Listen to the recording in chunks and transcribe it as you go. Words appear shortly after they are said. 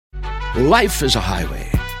Life is a highway,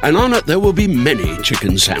 and on it there will be many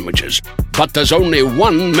chicken sandwiches. But there's only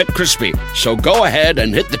one McCrispy. So go ahead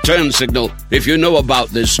and hit the turn signal if you know about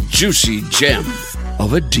this juicy gem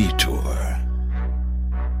of a detour.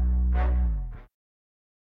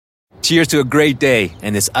 Cheers to a great day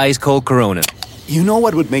and this ice-cold Corona. You know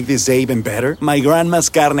what would make this day even better? My grandma's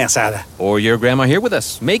carne asada. Or your grandma here with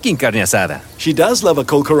us, making carne asada. She does love a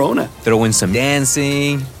cold Corona. Throw in some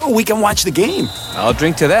dancing. Oh, we can watch the game. I'll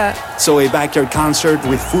drink to that. So a backyard concert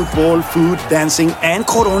with football, food, dancing, and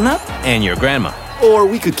Corona? And your grandma. Or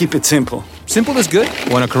we could keep it simple. Simple is good.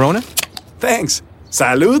 Want a Corona? Thanks.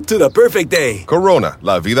 Salud to the perfect day. Corona,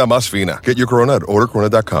 la vida más fina. Get your Corona at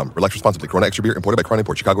ordercorona.com. Relax responsibly. Corona Extra Beer, imported by Crown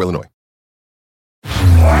Imports, Chicago, Illinois.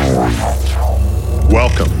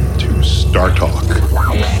 Welcome to Star Talk,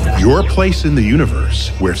 your place in the universe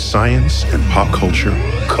where science and pop culture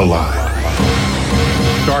collide.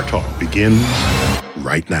 Star Talk begins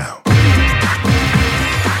right now.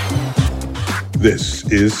 This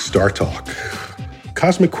is Star Talk,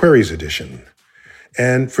 Cosmic Queries edition.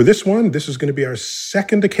 And for this one, this is going to be our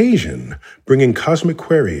second occasion bringing Cosmic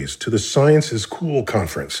Queries to the Science is Cool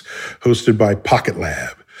conference hosted by Pocket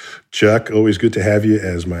Lab. Chuck, always good to have you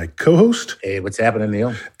as my co-host. Hey, what's happening,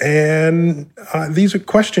 Neil? And these are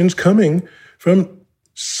questions coming from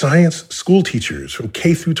science school teachers from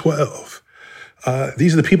K through 12.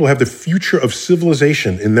 These are the people who have the future of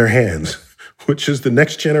civilization in their hands, which is the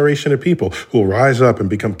next generation of people who will rise up and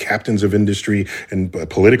become captains of industry and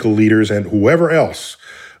political leaders and whoever else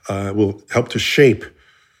will help to shape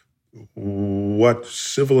what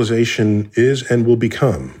civilization is and will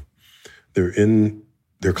become. They're in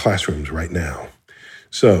their classrooms right now.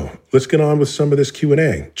 So let's get on with some of this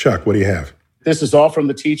Q&A. Chuck, what do you have? This is all from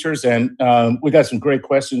the teachers, and we got some great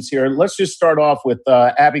questions here. Let's just start off with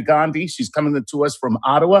Abby Gandhi. She's coming to us from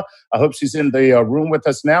Ottawa. I hope she's in the room with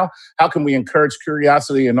us now. How can we encourage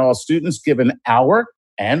curiosity in all students given our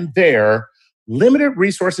and their limited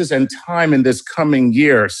resources and time in this coming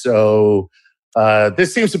year? So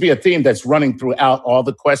this seems to be a theme that's running throughout all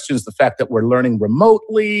the questions, the fact that we're learning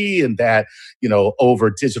remotely and that, over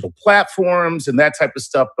digital platforms and that type of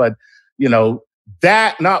stuff. But,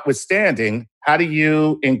 that notwithstanding, how do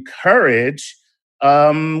you encourage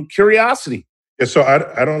curiosity? Yeah, so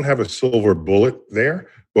I don't have a silver bullet there,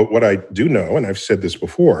 but what I do know, and I've said this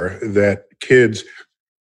before, that kids,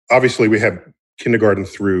 obviously we have kindergarten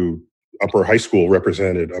through upper high school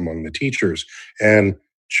represented among the teachers, and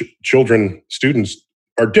students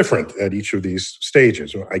are different at each of these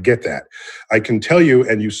stages. I get that. I can tell you,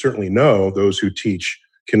 and you certainly know, those who teach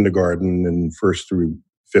kindergarten and first through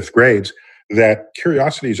fifth grades, that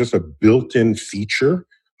curiosity is just a built-in feature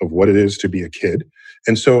of what it is to be a kid.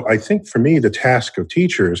 And so I think for me, the task of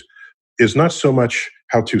teachers is not so much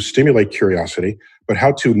how to stimulate curiosity, but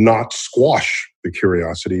how to not squash the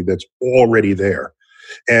curiosity that's already there.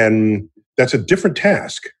 And that's a different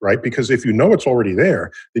task, right? Because if you know it's already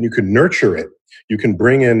there, then you can nurture it. You can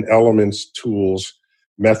bring in elements, tools,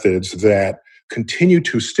 methods that continue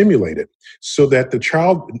to stimulate it so that the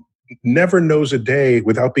child never knows a day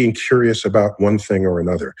without being curious about one thing or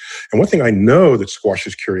another. And one thing I know that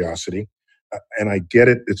squashes curiosity, and I get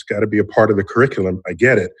it, it's got to be a part of the curriculum, I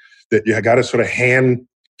get it, that you got to sort of hand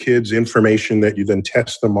kids information that you then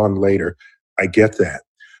test them on later. I get that.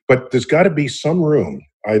 But there's got to be some room,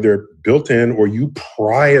 either built in or you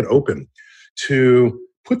pry it open, to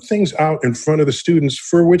put things out in front of the students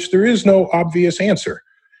for which there is no obvious answer.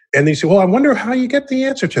 And they say, well, I wonder how you get the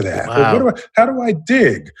answer to that. Wow. Or how do I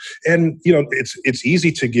dig? And it's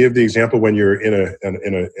easy to give the example when you're in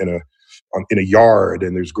a yard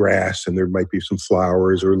and there's grass and there might be some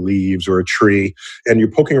flowers or leaves or a tree and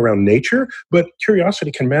you're poking around nature. But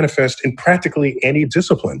curiosity can manifest in practically any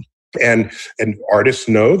discipline. And artists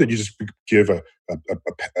know that you just give a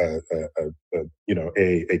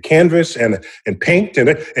canvas and paint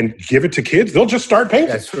and give it to kids, they'll just start painting.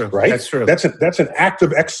 That's true. Right? That's true. That's an act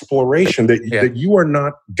of exploration that you are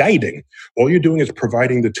not guiding. All you're doing is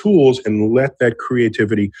providing the tools and let that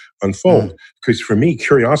creativity unfold. Because for me,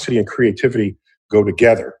 curiosity and creativity go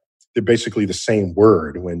together. They're basically the same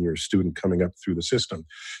word when you're a student coming up through the system.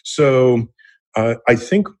 So I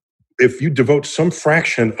think if you devote some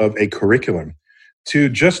fraction of a curriculum to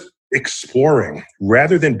just exploring,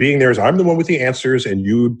 rather than being there as I'm the one with the answers and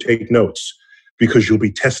you take notes because you'll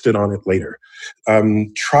be tested on it later.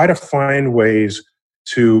 Try to find ways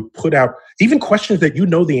to put out even questions that you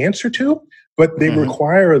know the answer to, but they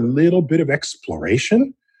require a little bit of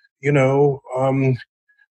exploration.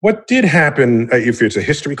 What did happen, if it's a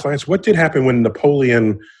history class, what did happen when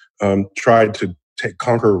Napoleon tried to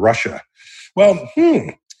conquer Russia? Well,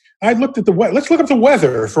 I looked at the weather. Let's look up the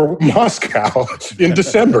weather for Moscow in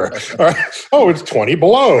December. Oh, it's 20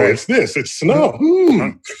 below. It's this. It's snow.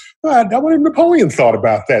 I wonder if Napoleon thought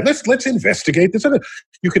about that. Let's investigate this.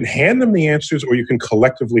 You can hand them the answers, or you can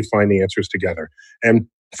collectively find the answers together. And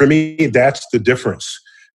for me, that's the difference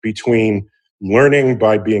between learning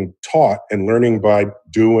by being taught and learning by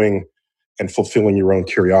doing and fulfilling your own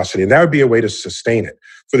curiosity. And that would be a way to sustain it.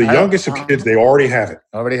 For the youngest of kids, they already have it.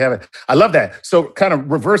 I love that. So kind of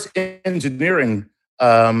reverse engineering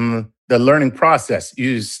the learning process.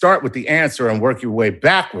 You start with the answer and work your way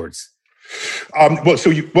backwards. That's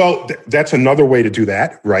another way to do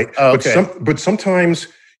that, right? Oh, okay. But sometimes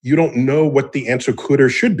you don't know what the answer could or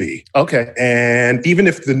should be. Okay. And even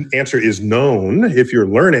if the answer is known, if you're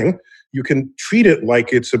learning, you can treat it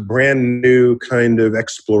like it's a brand new kind of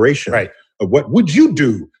exploration. Right. Of what would you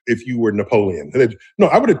do if you were Napoleon? No,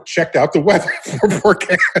 I would have checked out the weather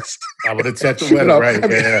forecast. I would have checked the weather, right?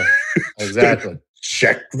 Yeah, exactly.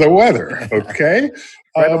 Check the weather, okay?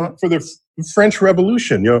 Right for the French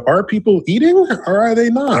Revolution, are people eating or are they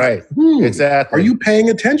not? Right, exactly. Are you paying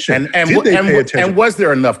attention? And Did they pay attention? And was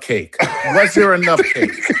there enough cake? Was there enough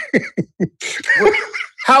cake?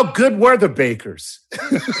 How good were the bakers?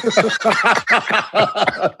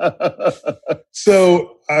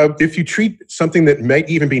 So if you treat something that might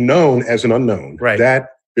even be known as an unknown, right.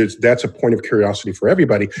 That's a point of curiosity for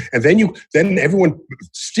everybody. And then everyone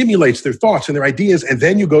stimulates their thoughts and their ideas, and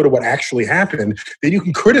then you go to what actually happened. Then you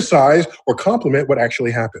can criticize or compliment what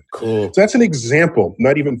actually happened. Cool. So that's an example,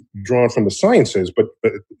 not even drawn from the sciences, but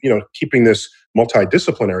keeping this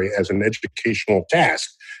multidisciplinary as an educational task,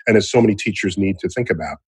 and as so many teachers need to think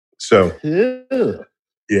about. So,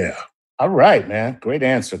 yeah. All right, man. Great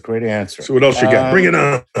answer. So what else you got? Bring it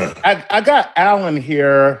on. I got Alan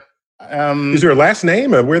here. Is there a last name?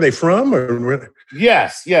 Where are they from?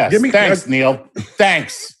 Yes. Thanks, Neil.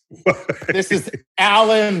 Thanks. This is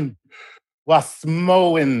Alan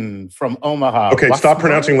Wasmoen from Omaha. Okay, stop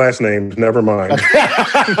pronouncing last names. Never mind.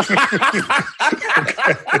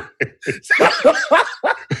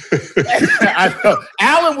 I know.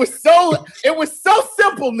 Alan it was so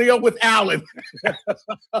simple, Neil, with Alan.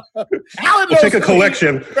 Alan knows take a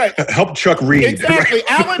collection. Right. Help Chuck read. Exactly.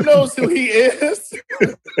 Right? Alan knows who he is.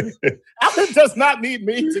 Alan does not need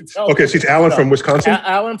me to tell him. Okay, so it's Alan from Wisconsin?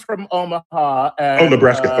 Alan from Omaha. And,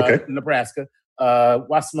 Nebraska. Okay. Nebraska.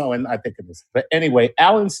 Wasmoen, I think it is. But anyway,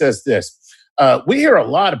 Alan says this. We hear a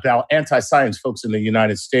lot about anti-science folks in the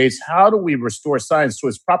United States. How do we restore science to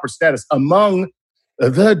its proper status among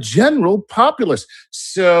the general populace?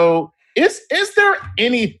 So is there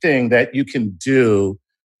anything that you can do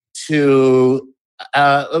to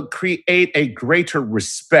create a greater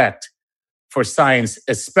respect for science,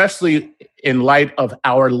 especially in light of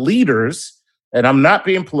our leaders? And I'm not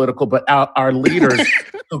being political, but our leaders,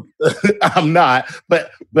 I'm not, but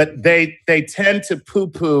they tend to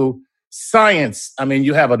poo-poo science. I mean,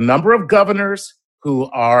 you have a number of governors who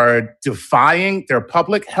are defying their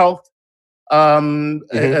public health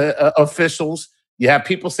officials. You have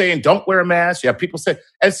people saying, don't wear a mask. You have people saying,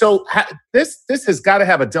 and so this has got to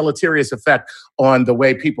have a deleterious effect on the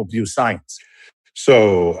way people view science.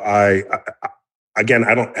 So Again,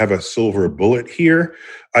 I don't have a silver bullet here.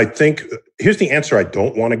 I think here's the answer I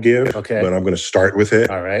don't want to give, but I'm going to start with it.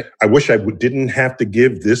 All right. I wish I didn't have to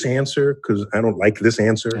give this answer because I don't like this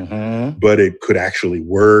answer, but it could actually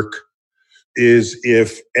work, is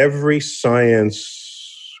if every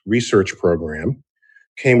science research program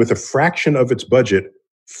came with a fraction of its budget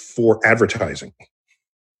for advertising.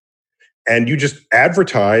 And you just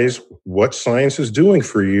advertise what science is doing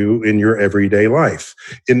for you in your everyday life.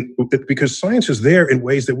 Because science is there in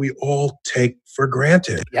ways that we all take for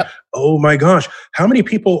granted. Yep. Oh my gosh. How many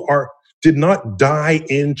people did not die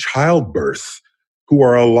in childbirth who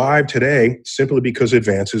are alive today simply because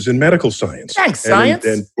advances in medical science? Thanks, science.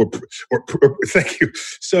 Or thank you.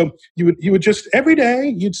 So you would just, every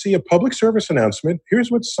day you'd see a public service announcement.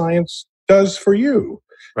 Here's what science does for you.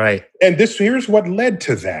 Right. And here's what led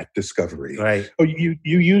to that discovery. Right. Oh, you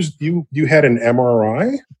had an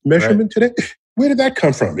MRI measurement today? Where did that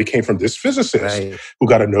come from? It came from this physicist who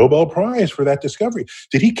got a Nobel Prize for that discovery.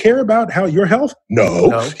 Did he care about your health?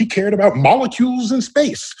 No. He cared about molecules in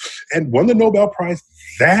space and won the Nobel Prize.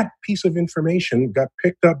 That piece of information got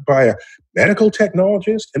picked up by a medical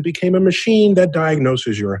technologist and became a machine that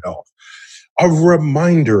diagnoses your health. A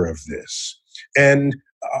reminder of this. And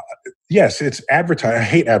yes, it's advertising. I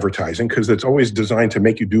hate advertising because it's always designed to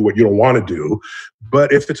make you do what you don't want to do.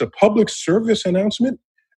 But if it's a public service announcement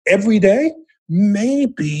every day,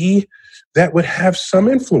 maybe that would have some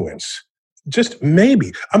influence. Just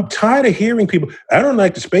maybe. I'm tired of hearing people, I don't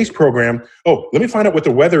like the space program. Oh, let me find out what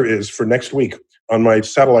the weather is for next week on my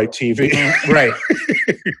satellite TV. Right.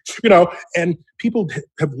 And people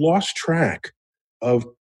have lost track of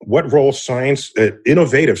what role science,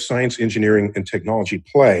 innovative science, engineering, and technology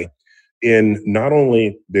play in not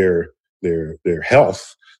only their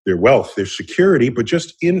health, their wealth, their security, but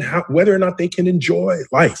just in whether or not they can enjoy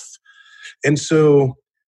life. And so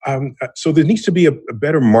there needs to be a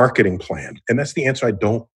better marketing plan. And that's the answer I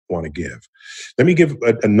don't want to give. Let me give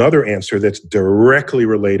another answer that's directly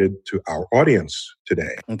related to our audience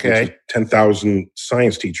today. Okay. Which is 10,000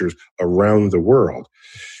 science teachers around the world.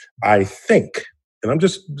 I think, and I'm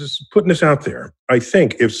just putting this out there, I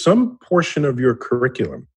think if some portion of your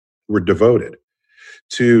curriculum were devoted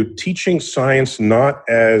to teaching science not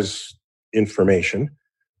as information,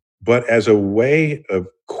 but as a way of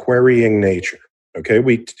querying nature. Okay,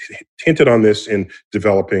 we hinted on this in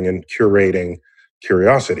developing and curating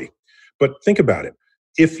curiosity. But think about it.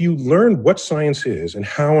 If you learn what science is and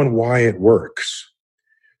how and why it works,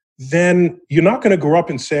 then you're not going to grow up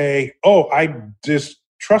and say, oh, I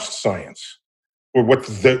distrust science or what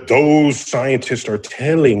those scientists are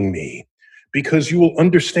telling me, because you will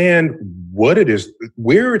understand what it is,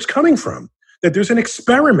 where it's coming from. That there's an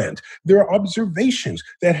experiment, there are observations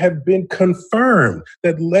that have been confirmed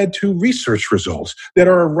that led to research results that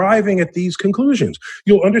are arriving at these conclusions.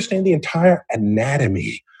 You'll understand the entire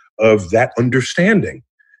anatomy of that understanding,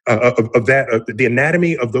 the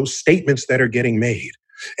anatomy of those statements that are getting made.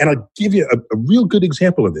 And I'll give you a real good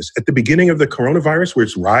example of this. At the beginning of the coronavirus, where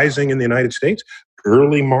it's rising in the United States,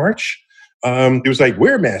 early March, it was like,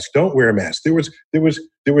 wear a mask, don't wear a mask.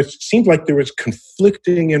 Seemed like there was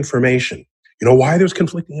conflicting information. You know why there's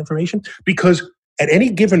conflicting information? Because at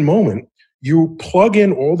any given moment, you plug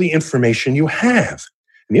in all the information you have.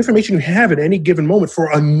 And the information you have at any given moment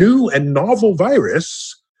for a new and novel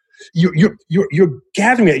virus, you're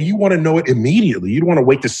gathering it. You want to know it immediately. You don't want to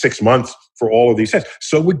wait to 6 months for all of these tests.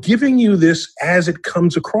 So we're giving you this as it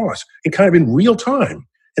comes across, in kind of in real time.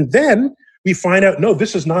 And then we find out, no,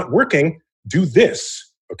 this is not working. Do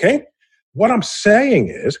this, okay? What I'm saying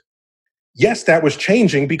is, yes, that was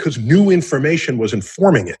changing because new information was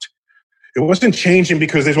informing it. It wasn't changing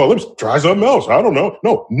because they said, well, let's try something else. I don't know.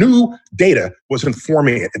 No, new data was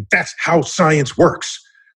informing it. And that's how science works.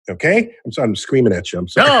 Okay? I'm screaming at you. I'm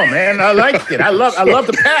sorry. No, man, I like it. I love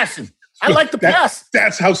the passion. I like the passion.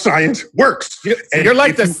 That's how science works. You're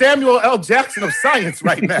like the Samuel L. Jackson of science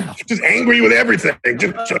right now. Just angry with everything.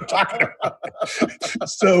 Just talking about it.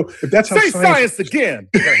 So if that's how science again.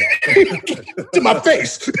 To my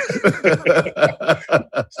face.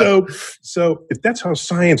 So if that's how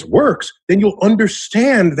science works, then you'll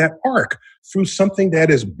understand that arc through something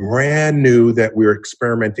that is brand new that we're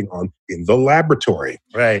experimenting on in the laboratory.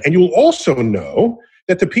 Right. And you'll also know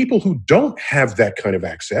that the people who don't have that kind of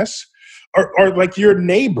access are like your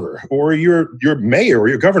neighbor or your mayor or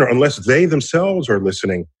your governor, unless they themselves are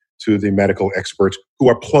listening to the medical experts who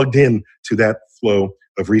are plugged in to that flow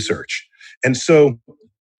of research. And so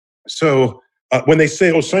when they say,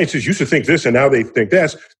 oh, scientists used to think this and now they think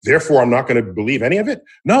this, therefore I'm not going to believe any of it.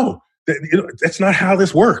 No, that's not how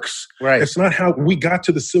this works. Right. That's not how we got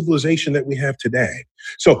to the civilization that we have today.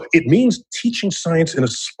 So it means teaching science in a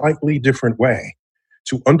slightly different way,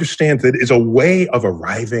 to understand that it is a way of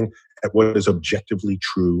arriving at what is objectively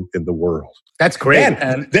true in the world. That's great.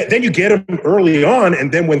 Then you get them early on,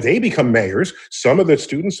 and then when they become mayors, some of the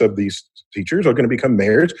students of these teachers are going to become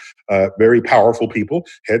mayors, very powerful people,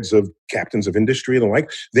 heads of captains of industry and the like.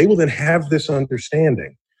 They will then have this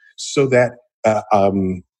understanding so that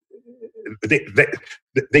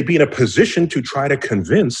they be in a position to try to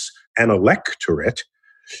convince an electorate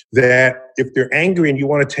that if they're angry and you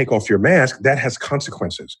want to take off your mask, that has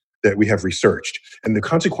consequences that we have researched. And the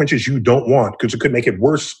consequences you don't want, because it could make it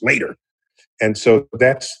worse later. And so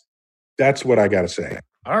that's what I got to say.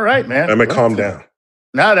 All right, man. I'm going to calm down.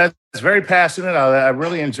 No, that's very passionate. I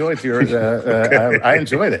really enjoyed your, okay. I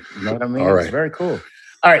enjoyed it. You know what I mean? All right. It's very cool.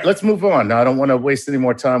 All right, let's move on. Now, I don't want to waste any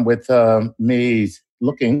more time with me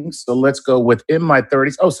looking. So let's go with in my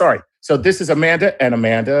 30s. Oh, sorry. So this is Amanda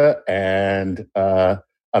and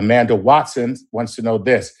Amanda Watson wants to know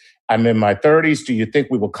this. I'm in my 30s. Do you think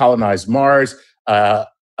we will colonize Mars or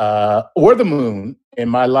the moon in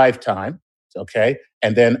my lifetime? Okay.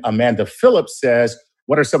 And then Amanda Phillips says,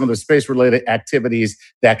 what are some of the space-related activities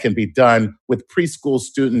that can be done with preschool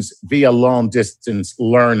students via long-distance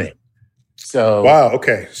learning? So wow.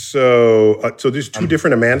 Okay. So there's two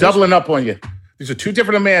different Amandas. Doubling up on you. These are two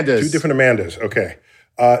different Amandas. Two different Amandas. Okay.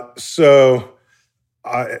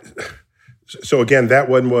 So again,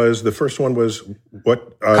 the first one was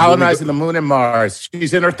what? Colonizing the moon and Mars.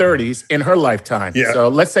 She's in her 30s in her lifetime. Yeah. So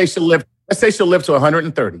let's say she'll live to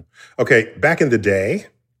 130. Okay, back in the day,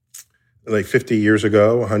 like 50 years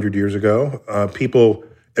ago, 100 years ago, people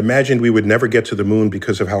imagined we would never get to the moon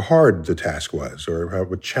because of how hard the task was or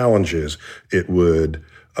what challenges it would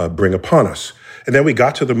bring upon us. And then we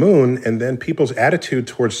got to the moon, and then people's attitude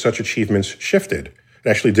towards such achievements shifted. It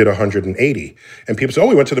actually did 180. And people said,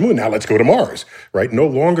 we went to the moon, now let's go to Mars, right? No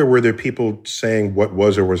longer were there people saying what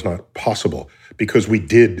was or was not possible because we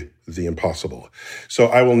did the impossible. So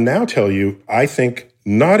I will now tell you, I think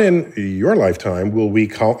not in your lifetime will we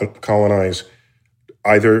colonize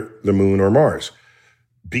either the moon or Mars.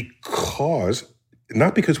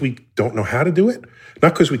 Not because we don't know how to do it,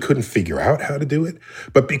 not because we couldn't figure out how to do it,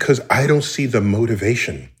 but because I don't see the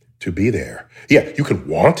motivation to be there. Yeah, you can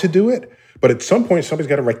want to do it, but at some point, somebody's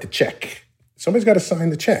got to write the check. Somebody's got to sign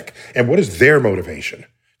the check. And what is their motivation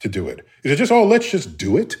to do it? Is it just, let's just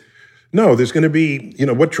do it? No, there's going to be,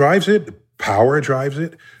 what drives it? Power drives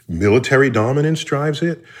it. Military dominance drives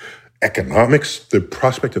it. Economics, the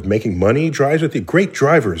prospect of making money drives it. The great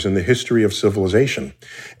drivers in the history of civilization.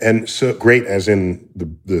 And so great as in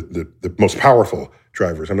the most powerful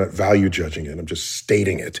drivers. I'm not value judging it. I'm just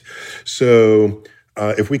stating it. So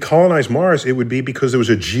if we colonize Mars, it would be because there was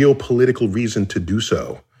a geopolitical reason to do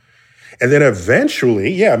so. And then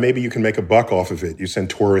eventually, maybe you can make a buck off of it. You send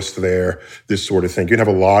tourists there, this sort of thing. You can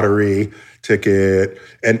have a lottery ticket.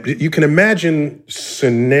 And you can imagine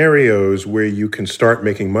scenarios where you can start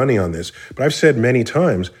making money on this. But I've said many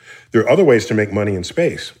times, there are other ways to make money in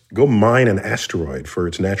space. Go mine an asteroid for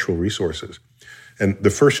its natural resources. And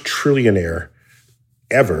the first trillionaire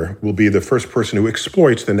ever will be the first person who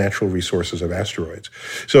exploits the natural resources of asteroids.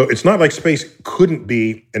 So it's not like space couldn't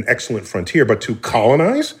be an excellent frontier, but to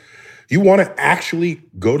colonize, you want to actually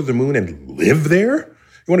go to the moon and live there?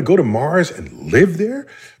 You want to go to Mars and live there?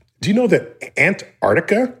 Do you know that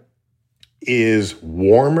Antarctica is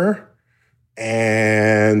warmer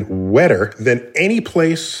and wetter than any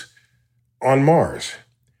place on Mars?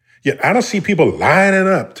 Yet I don't see people lining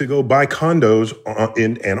up to go buy condos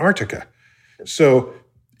in Antarctica. So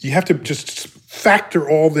you have to just factor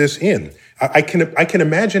all this in. I can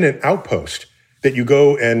imagine an outpost that you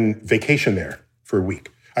go and vacation there for a week.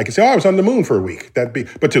 I can say, I was on the moon for a week.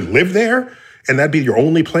 But to live there and that'd be your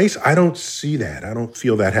only place, I don't see that. I don't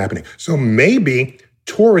feel that happening. So maybe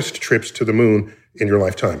tourist trips to the moon in your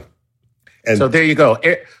lifetime. And so there you go.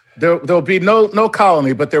 There'll be no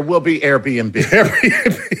colony, but there will be Airbnb.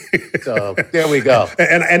 So there we go.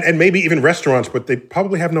 And maybe even restaurants, but they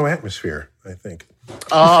probably have no atmosphere, I think.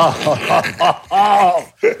 Had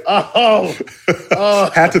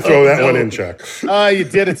to throw that one in, Chuck. Oh, you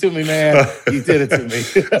did it to me, man. You did it to me.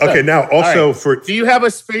 Okay, now also do you have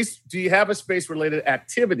a space related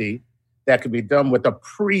activity that could be done with a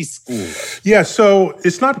preschooler? Yeah, so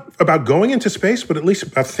it's not about going into space, but at least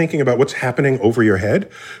about thinking about what's happening over your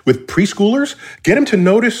head. With preschoolers, get them to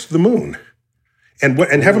notice the moon and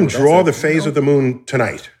have them draw the phase of the moon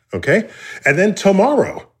tonight, okay? And then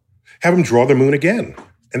tomorrow, have them draw the moon again.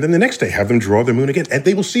 And then the next day, have them draw the moon again. And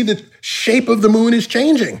they will see the shape of the moon is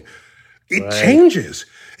changing. It changes.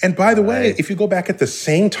 And by the way, if you go back at the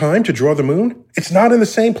same time to draw the moon, it's not in the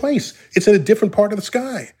same place. It's in a different part of the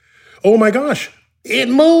sky. Oh my gosh, it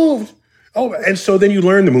moved. Oh, and so then you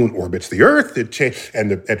learn the moon orbits the Earth.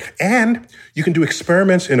 And you can do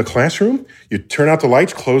experiments in a classroom. You turn out the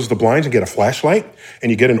lights, close the blinds, and get a flashlight, and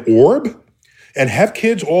you get an orb. And have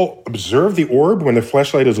kids all observe the orb when the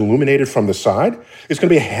flashlight is illuminated from the side. It's going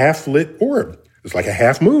to be a half-lit orb. It's like a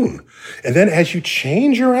half moon. And then as you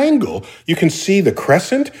change your angle, you can see the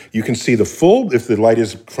crescent, you can see the full if the light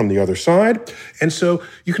is from the other side. And so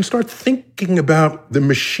you can start thinking about the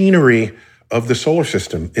machinery of the solar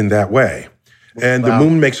system in that way. And the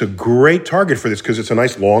moon makes a great target for this because it's a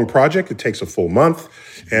nice long project. It takes a full month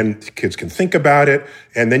and kids can think about it.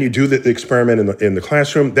 And then you do the experiment in the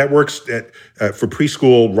classroom. That works for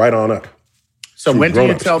preschool right on up. So when do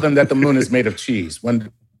you tell them that the moon is made of cheese?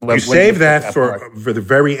 When save that for the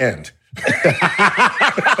very end.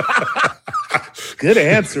 Good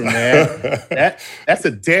answer, man. That's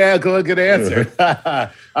a damn good answer.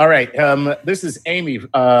 All right. This is Amy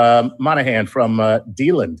Monahan from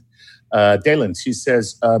Deland. She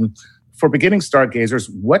says, for beginning stargazers,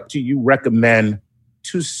 what do you recommend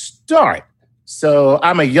to start? So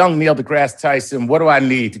I'm a young Neil deGrasse Tyson. What do I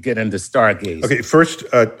need to get into stargazing? Okay, first,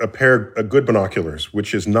 a pair of good binoculars,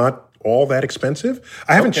 which is not all that expensive.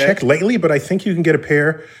 I haven't checked lately, but I think you can get a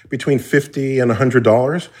pair between $50 and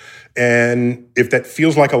 $100. And if that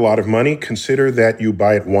feels like a lot of money, consider that you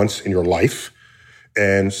buy it once in your life.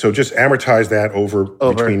 And so just amortize that over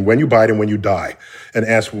between when you buy it and when you die, and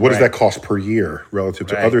ask, what does that cost per year relative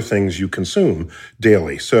to other things you consume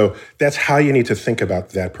daily? So that's how you need to think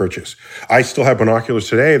about that purchase. I still have binoculars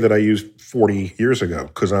today that I used 40 years ago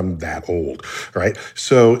because I'm that old, right?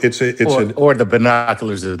 So or the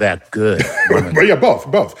binoculars are that good. But yeah,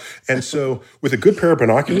 both. And so with a good pair of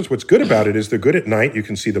binoculars, what's good about it is they're good at night. You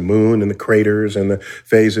can see the moon and the craters and the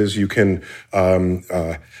phases. You can,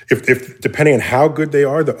 if depending on how good they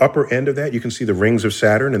are, the upper end of that, you can see the rings of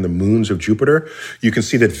Saturn and the moons of Jupiter. You can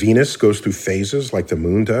see that Venus goes through phases like the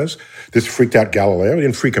moon does. This freaked out Galileo. It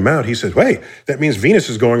didn't freak him out. He said, hey, that means Venus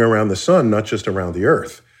is going around the sun, not just around the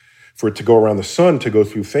Earth. For it to go around the sun to go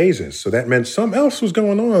through phases. So that meant something else was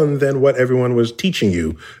going on than what everyone was teaching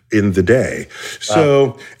you in the day.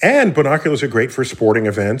 So, and binoculars are great for sporting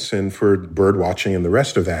events and for bird watching and the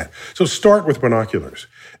rest of that. So start with binoculars.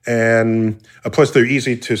 And plus they're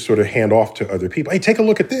easy to sort of hand off to other people. Hey, take a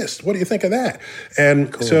look at this. What do you think of that?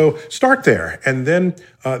 And so start there. And then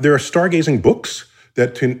there are stargazing books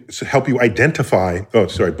that can help you identify.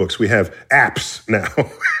 Books. We have apps now.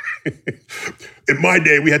 In my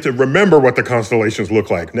day, we had to remember what the constellations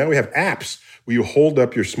look like. Now we have apps where you hold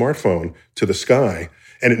up your smartphone to the sky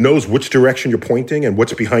and it knows which direction you're pointing and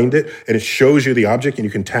what's behind it, and it shows you the object and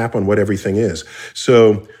you can tap on what everything is.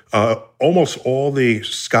 So almost all the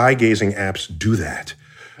sky gazing apps do that.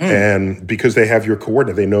 And because they have your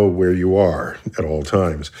coordinate, they know where you are at all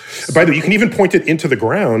times. By the way, you can even point it into the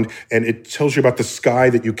ground, and it tells you about the sky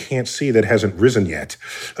that you can't see that hasn't risen yet.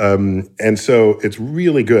 And so it's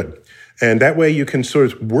really good. And that way you can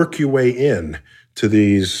sort of work your way in to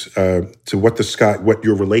these, to what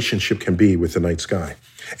your relationship can be with the night sky.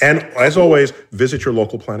 And as always, visit your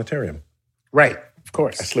local planetarium. Right. Of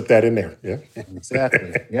course. I slipped that in there. Yeah.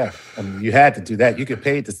 Exactly. Yeah. I mean, you had to do that. You get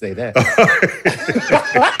paid to say that.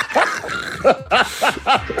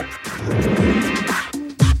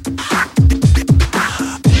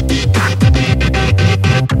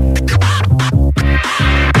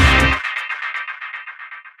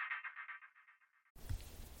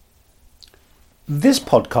 This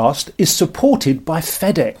podcast is supported by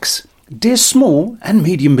FedEx. Dear small and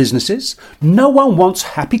medium businesses, no one wants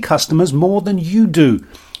happy customers more than you do.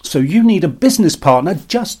 So you need a business partner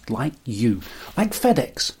just like you, like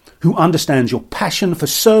FedEx, who understands your passion for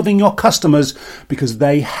serving your customers because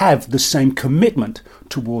they have the same commitment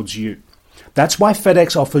towards you. That's why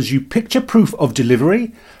FedEx offers you picture proof of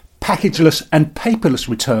delivery, packageless and paperless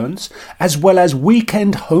returns, as well as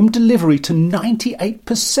weekend home delivery to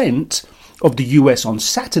 98% of the US on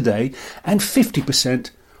Saturday and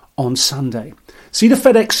 50% on Sunday. See the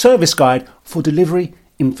FedEx service guide for delivery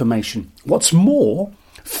information. What's more,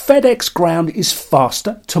 FedEx Ground is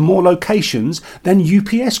faster to more locations than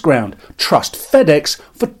UPS Ground. Trust FedEx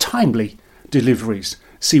for timely deliveries.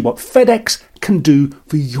 See what FedEx can do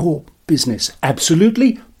for your business.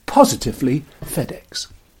 Absolutely, positively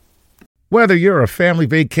FedEx. Whether you're a family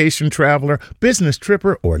vacation traveler, business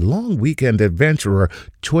tripper, or long weekend adventurer,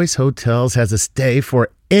 Choice Hotels has a stay for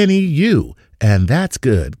any you. And that's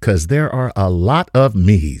good, because there are a lot of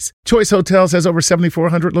me's. Choice Hotels has over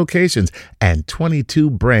 7,400 locations and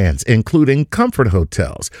 22 brands, including Comfort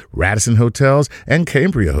Hotels, Radisson Hotels, and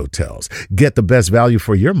Cambria Hotels. Get the best value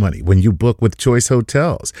for your money when you book with Choice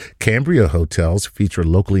Hotels. Cambria Hotels feature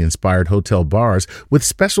locally inspired hotel bars with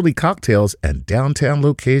specialty cocktails and downtown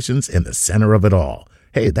locations in the center of it all.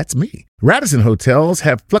 Hey, that's me. Radisson Hotels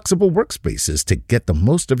have flexible workspaces to get the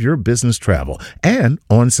most of your business travel and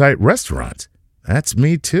on-site restaurants. That's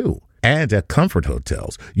me too. And at Comfort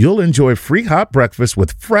Hotels, you'll enjoy free hot breakfast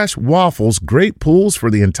with fresh waffles, great pools for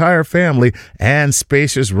the entire family, and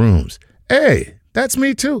spacious rooms. Hey, that's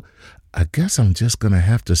me too. I guess I'm just going to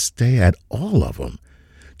have to stay at all of them.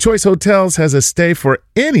 Choice Hotels has a stay for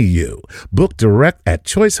any you. Book direct at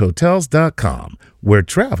choicehotels.com, where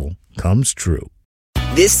travel comes true.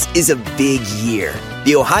 This is a big year.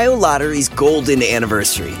 The Ohio Lottery's golden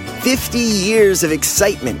anniversary. 50 years of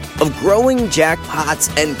excitement, of growing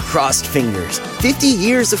jackpots and crossed fingers. 50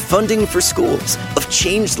 years of funding for schools, of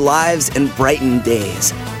changed lives and brightened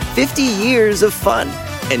days. 50 years of fun,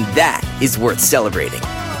 and that is worth celebrating.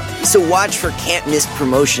 So watch for can't-miss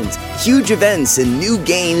promotions, huge events, and new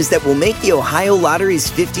games that will make the Ohio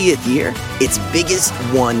Lottery's 50th year its biggest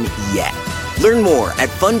one yet. Learn more at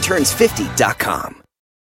funturns50.com.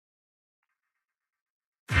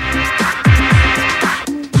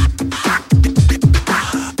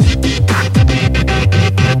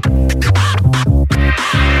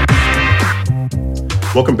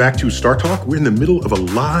 Welcome back to Star Talk. We're in the middle of a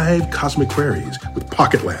live Cosmic Queries with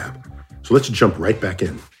Pocket Lab. So let's jump right back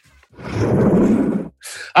in.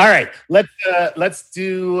 All right, let's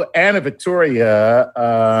do Anna Victoria.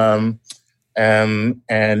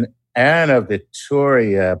 And Anna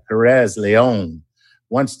Victoria Perez Leon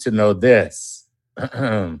wants to know this.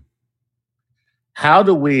 How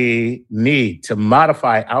do we need to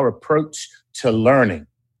modify our approach to learning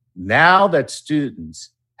now that students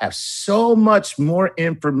have so much more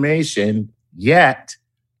information, yet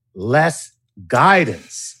less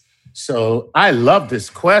guidance? So I love this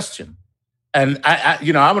question. And I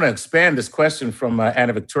want to expand this question from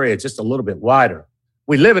Anna Victoria just a little bit wider.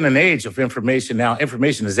 We live in an age of information now.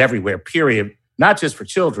 Information is everywhere, period. Not just for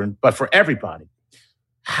children, but for everybody.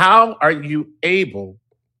 How are you able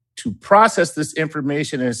to process this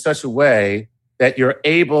information in such a way that you're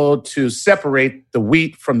able to separate the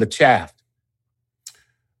wheat from the chaff?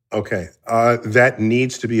 Okay. That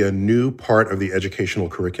needs to be a new part of the educational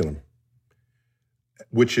curriculum,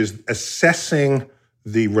 which is assessing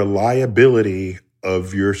the reliability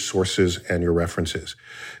of your sources and your references.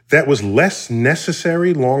 That was less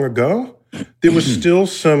necessary long ago. There was still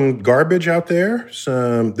some garbage out there,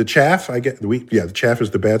 the chaff. The chaff is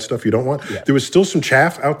the bad stuff you don't want. Yeah. There was still some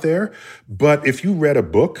chaff out there, but if you read a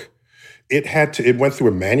book, it went through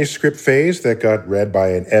a manuscript phase that got read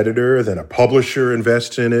by an editor, then a publisher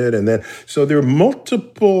invests in it, and then so there are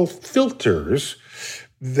multiple filters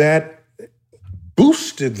that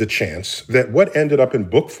boosted the chance that what ended up in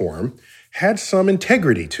book form had some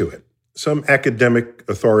integrity to it, some academic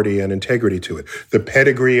authority and integrity to it. The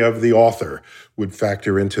pedigree of the author would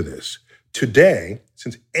factor into this. Today,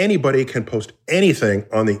 since anybody can post anything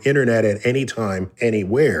on the internet at any time,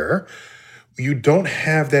 anywhere, you don't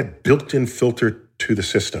have that built-in filter to the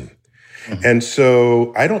system. Mm-hmm. And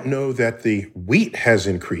so I don't know that the wheat has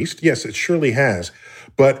increased. Yes, it surely has.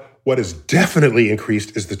 But what has definitely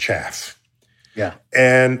increased is the chaff. Yeah.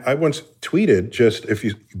 And I once tweeted, just if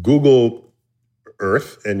you Google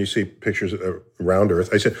Earth and you see pictures around Earth,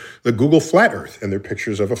 I said, the Google flat Earth, and there are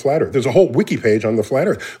pictures of a flat Earth. There's a whole wiki page on the flat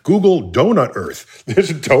Earth. Google donut Earth. There's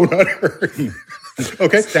a donut Earth.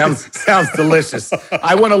 Okay. Sounds delicious.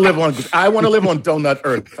 I want to live on donut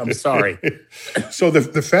Earth. I'm sorry. So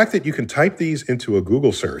the fact that you can type these into a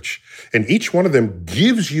Google search and each one of them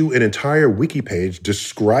gives you an entire wiki page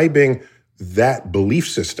describing that belief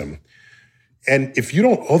system. And if you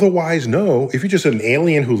don't otherwise know, if you're just an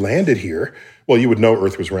alien who landed here, well, you would know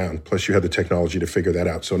Earth was round. Plus, you had the technology to figure that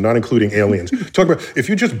out. So, not including aliens. Talk about if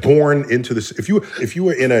you're just born into this. If you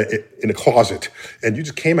were in a closet and you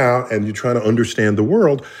just came out and you're trying to understand the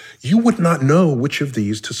world, you would not know which of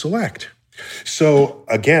these to select. So,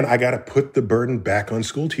 again, I got to put the burden back on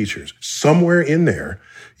school teachers. Somewhere in there,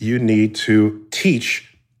 you need to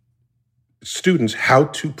teach students how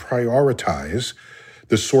to prioritize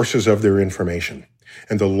the sources of their information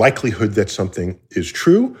and the likelihood that something is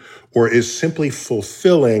true or is simply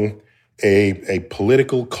fulfilling a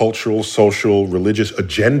political, cultural, social, religious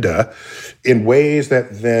agenda in ways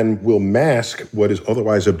that then will mask what is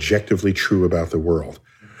otherwise objectively true about the world.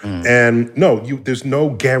 Mm. And no, there's no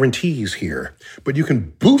guarantees here, but you can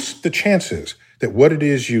boost the chances that what it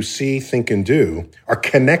is you see, think, and do are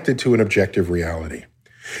connected to an objective reality.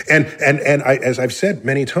 And as I've said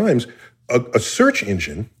many times, a search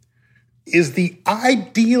engine is the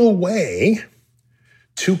ideal way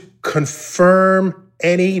to confirm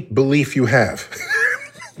any belief you have,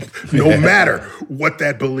 no matter what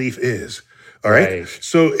that belief is. All right.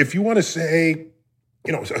 So if you want to say,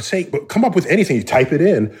 come up with anything, you type it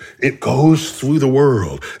in, it goes through the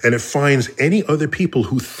world and it finds any other people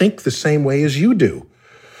who think the same way as you do.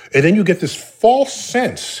 And then you get this false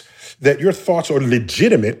sense that your thoughts are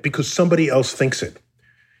legitimate because somebody else thinks it.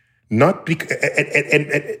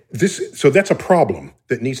 So that's a problem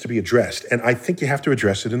that needs to be addressed. And I think you have to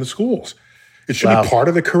address it in the schools. It should be part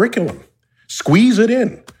of the curriculum. Squeeze it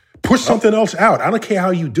in. Push something else out. I don't care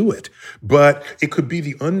how you do it, but it could be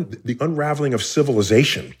the unraveling of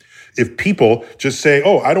civilization. If people just say,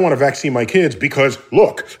 oh, I don't want to vaccine my kids because,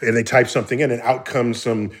 look, and they type something in and out comes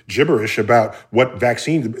some gibberish about what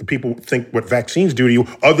people think what vaccines do to you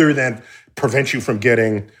other than prevent you from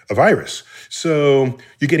getting a virus. So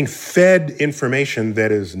you're getting fed information that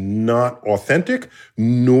is not authentic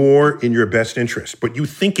nor in your best interest, but you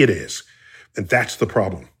think it is. And that's the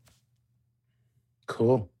problem.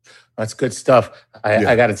 Cool. That's good stuff.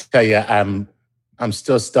 I got to tell you, I'm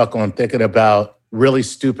still stuck on thinking about really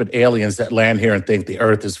stupid aliens that land here and think the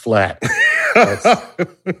Earth is flat.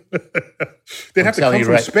 They'd have to come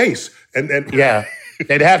from space. And yeah.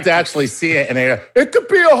 They'd have to actually see it, and it could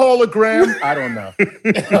be a hologram. I don't know.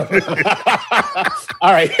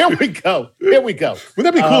 All right, here we go. Wouldn't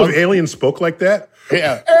that be cool if aliens spoke like that?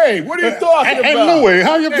 Yeah. Hey, what are you talking about? Louie,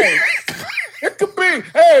 how you been? It could be.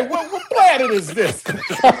 Hey, Hey, what planet is this?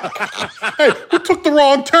 Hey, we took the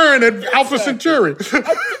wrong turn at Alpha Centauri.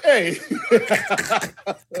 Hey.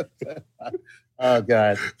 Oh,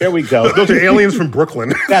 God. There we go. Those are aliens from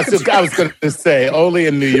Brooklyn. That's what I was going to say. Only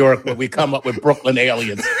in New York will we come up with Brooklyn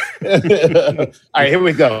aliens. All right, here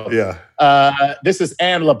we go. Yeah. This is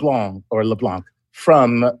Anne LeBlanc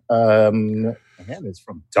from, it's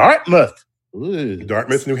from Dartmouth. Ooh.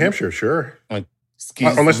 Dartmouth, New Hampshire, sure.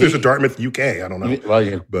 Unless there's a Dartmouth, UK, I don't know. Well,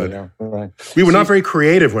 yeah, but yeah, right. We were not very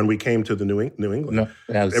creative when we came to the New England. No,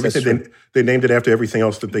 yeah, everything they named it after everything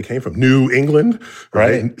else that they came from. New England,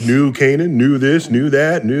 right? New Canaan, new this, new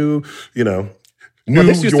that, new York.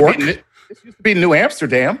 This used to be New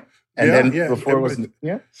Amsterdam, and then before it was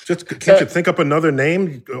Just can't you think up another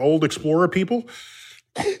name? Old explorer people.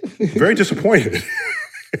 Very disappointed.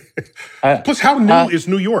 Plus, how new is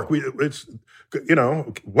New York? It's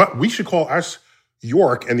what we should call us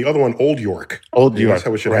York and the other one Old York. Old York. That's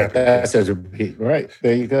how it should happen. That's as a repeat. Right.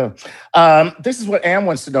 There you go. This is what Anne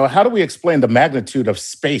wants to know. How do we explain the magnitude of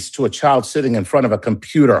space to a child sitting in front of a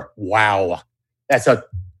computer? Wow.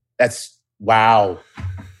 That's wow.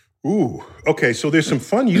 Ooh. Okay. So there's some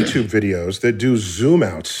fun YouTube videos that do zoom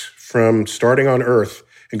outs from starting on Earth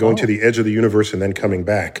and going to the edge of the universe and then coming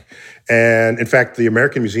back. And in fact, the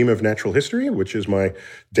American Museum of Natural History, which is my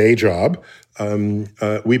day job,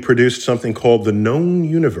 we produced something called The Known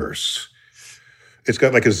Universe. It's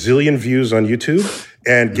got like a zillion views on YouTube,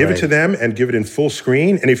 and give it to them and give it in full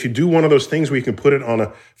screen. And if you do one of those things where you can put it on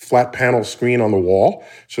a flat panel screen on the wall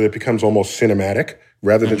so that it becomes almost cinematic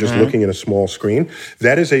rather than just looking at a small screen,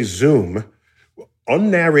 that is a zoom,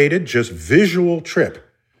 unnarrated, just visual trip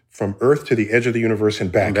from Earth to the edge of the universe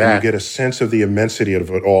and back. And you get a sense of the immensity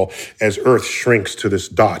of it all as Earth shrinks to this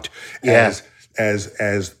dot. As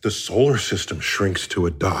the solar system shrinks to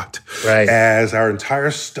a dot. Right. As our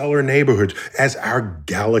entire stellar neighborhood, as our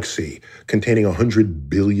galaxy containing 100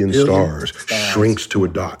 billion stars shrinks to a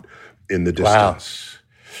dot in the distance.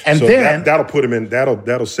 Wow. And so then that'll put him in,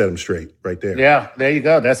 that'll set him straight right there. Yeah, there you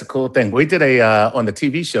go. That's a cool thing. We did on the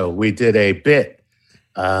TV show, we did a bit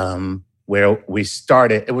where we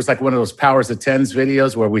started. It was like one of those Powers of Tens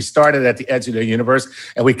videos where we started at the edge of the universe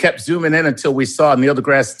and we kept zooming in until we saw Neil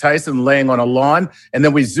deGrasse Tyson laying on a lawn. And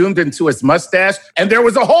then we zoomed into his mustache and there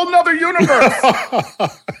was a whole nother universe.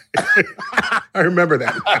 I remember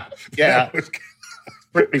that. Yeah. That was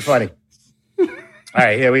pretty funny. All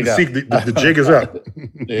right, here we go. See, the jig is up.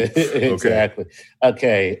 Exactly.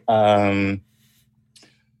 Okay.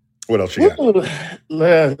 What else you got?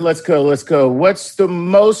 Let's go. What's the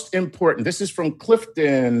most important? This is from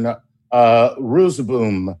Clifton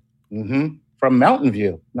Rooseboom from Mountain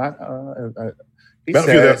View. Not Mountain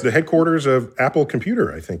View, the headquarters of Apple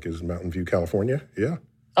Computer, I think, is Mountain View, California. Yeah.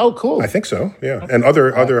 Oh, cool. I think so. Yeah, and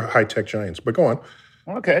other high-tech giants. But go on.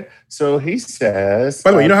 Okay. So he says.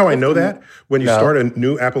 By the way, you know how I know that? When you start a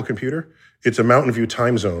new Apple computer, it's a Mountain View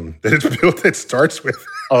time zone that it's built. It starts with.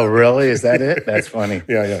 Oh, really? Is that it? That's funny.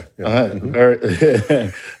 Yeah. Very,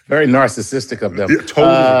 very narcissistic of them. Yeah,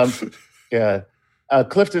 totally.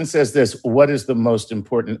 Clifton says this: what is the most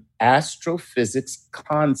important astrophysics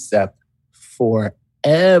concept for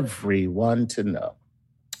everyone to know?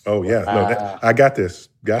 Oh, yeah. No, I got this.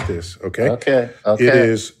 Okay. Okay. It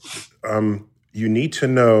is. You need to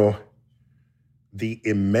know the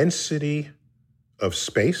immensity of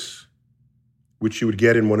space, which you would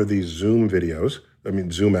get in one of these Zoom videos. I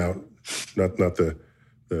mean, zoom out, not the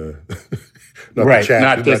right, the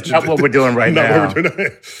chat. Not what we're doing right now. What we're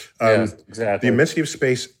doing. Yes, exactly. The immensity of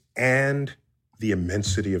space and the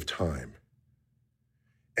immensity of time.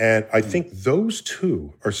 And I think those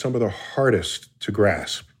two are some of the hardest to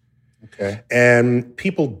grasp. Okay. And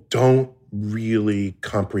people don't really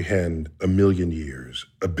comprehend a million years,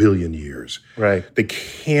 a billion years. Right. They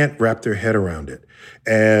can't wrap their head around it.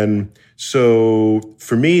 And so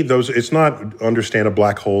for me, it's not understand a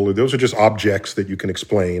black hole. Those are just objects that you can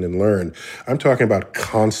explain and learn. I'm talking about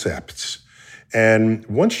concepts. And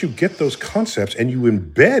once you get those concepts and you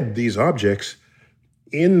embed these objects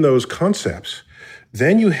in those concepts,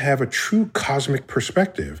 then you have a true cosmic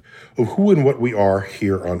perspective of who and what we are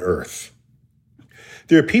here on Earth.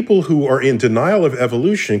 There are people who are in denial of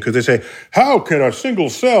evolution because they say, how can a single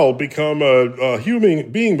cell become a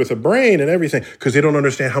human being with a brain and everything? Because they don't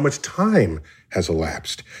understand how much time has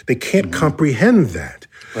elapsed. They can't comprehend that.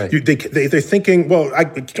 Right. They're thinking, well, I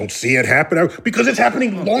don't see it happen because it's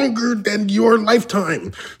happening longer than your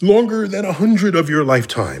lifetime, longer than 100 of your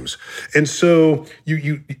lifetimes. And so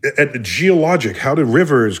you at the geologic, how do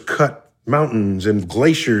rivers cut mountains and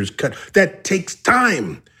glaciers cut? That takes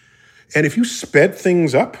time. And if you sped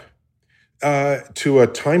things up to a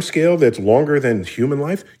time scale that's longer than human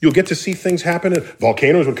life. You'll get to see things happen.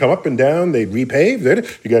 Volcanoes would come up and down. They'd repave.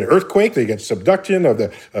 You get an earthquake. They get subduction of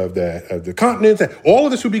the continents. All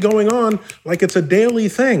of this would be going on like it's a daily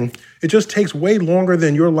thing. It just takes way longer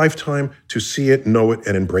than your lifetime to see it, know it,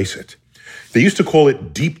 and embrace it. They used to call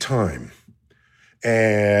it deep time.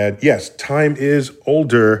 And yes, time is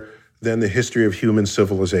older than the history of human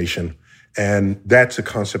civilization. And that's a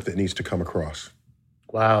concept that needs to come across.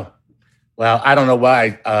 Wow. Well, I don't know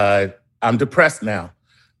why I'm depressed now,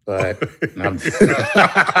 but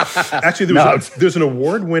actually, there's an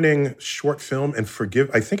award-winning short film, and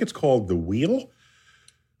I think it's called The Wheel.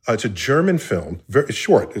 It's a German film, very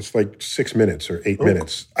short. It's like 6 minutes or 8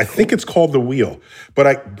 minutes. I think it's called The Wheel,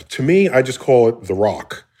 but to me, I just call it The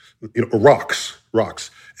Rock. Rocks.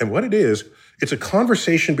 And what it is, it's a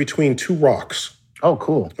conversation between two rocks. Oh,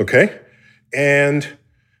 cool. Okay, and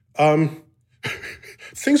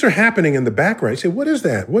things are happening in the background. You say, what is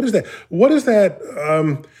that? What is that? What is that?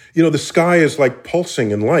 The sky is like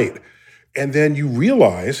pulsing in light. And then you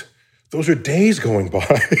realize those are days going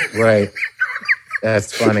by. Right.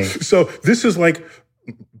 That's funny. So this is like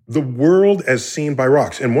the world as seen by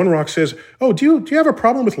rocks. And one rock says, oh, do you have a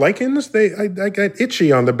problem with lichens? I got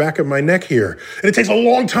itchy on the back of my neck here. And it takes a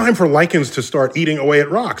long time for lichens to start eating away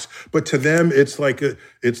at rocks. But to them, it's like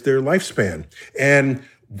it's their lifespan. And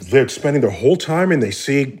they're spending their whole time and they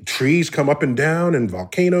see trees come up and down and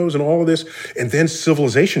volcanoes and all of this. And then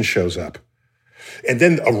civilization shows up. And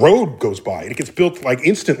then a road goes by. It gets built like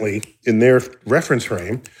instantly in their reference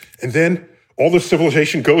frame. And then all the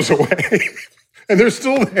civilization goes away. And they're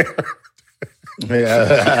still there. Yeah,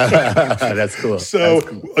 that's cool. So,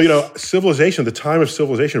 civilization, the time of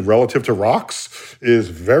civilization relative to rocks is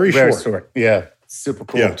very short. Yeah. Super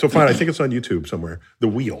cool. Yeah, so fine. I think it's on YouTube somewhere. The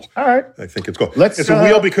Wheel. All right. I think it's called. It's a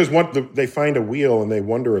wheel because they find a wheel and they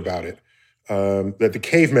wonder about it. That the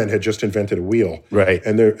cavemen had just invented a wheel. Right.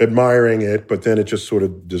 And they're admiring it, but then it just sort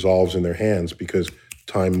of dissolves in their hands because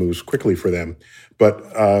time moves quickly for them. But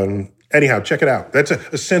anyhow, check it out. That's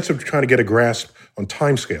a sense of trying to get a grasp on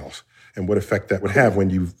timescales and what effect that would have when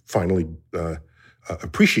you finally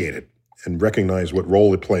appreciate it and recognize what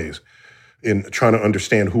role it plays in trying to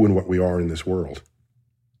understand who and what we are in this world.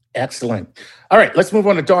 Excellent. All right, let's move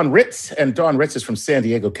on to Dawn Ritz. And Dawn Ritz is from San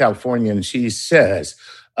Diego, California. And she says,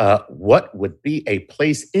 what would be a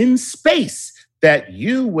place in space that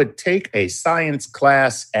you would take a science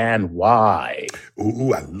class and why?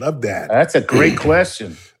 Ooh, I love that. That's a great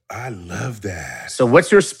question. I love that. So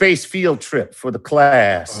what's your space field trip for the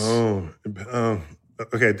class?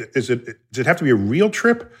 Okay. Does it have to be a real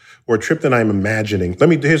trip or a trip that I'm imagining?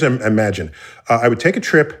 Here's imagine. I would take a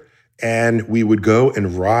trip and we would go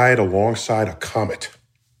and ride alongside a comet.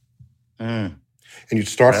 And you'd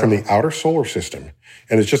start from the outer solar system.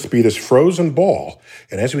 And it'd just be this frozen ball.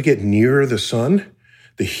 And as we get nearer the sun,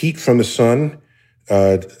 the heat from the sun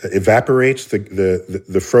evaporates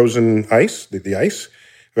the frozen ice, the ice.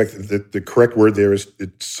 In fact, the correct word there is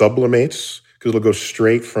it sublimates, because it'll go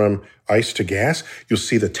straight from ice to gas. You'll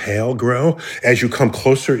see the tail grow. As you come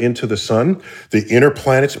closer into the sun, the inner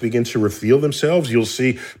planets begin to reveal themselves. You'll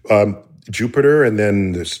see Jupiter and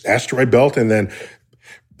then this asteroid belt and then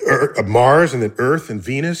Mars and then Earth and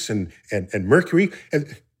Venus and Mercury.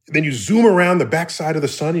 And then you zoom around the backside of the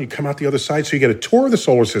sun and you come out the other side. So you get a tour of the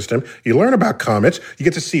solar system. You learn about comets. You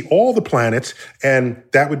get to see all the planets. And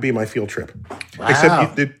that would be my field trip. Wow.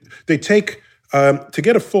 Except they take... to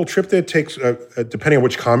get a full trip there takes, depending on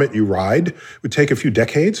which comet you ride, would take a few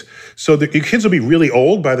decades. So your kids will be really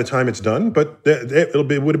old by the time it's done, but it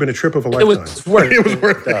would have been a trip of a lifetime.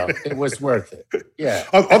 It was worth it. Yeah.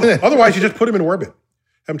 Otherwise, you just put them in orbit.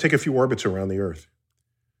 Have them take a few orbits around the Earth.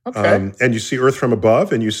 Okay. And you see Earth from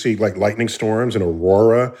above, and you see like lightning storms and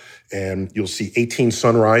aurora, and you'll see 18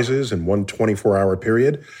 sunrises in one 24-hour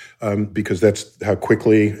period, because that's how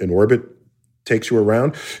quickly an orbit takes you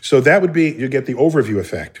around. So that would be, you get the overview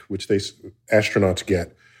effect, which astronauts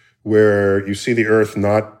get, where you see the Earth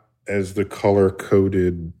not as the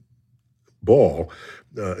color-coded ball,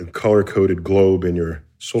 color-coded globe in your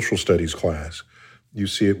social studies class. You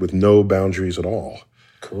see it with no boundaries at all.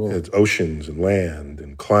 Cool. It's oceans and land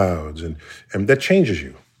and clouds, and that changes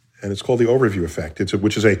you. And it's called the overview effect,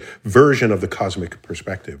 which is a version of the cosmic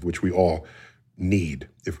perspective, which we all need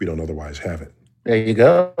if we don't otherwise have it. There you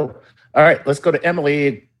go. All right, let's go to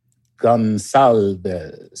Emily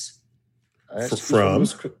Gonsalves.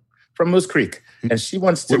 From Moose Creek. And she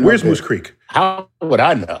wants to Where's Moose Creek? How would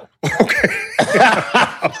I know? Okay.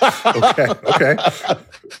 Okay.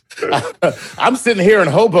 I'm sitting here in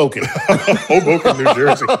Hoboken. Hoboken, New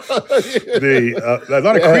Jersey. A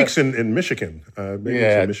lot of creeks in Michigan. Maybe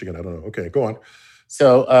it's in Michigan. I don't know. Okay, go on.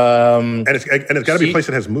 So, and it's got to be a place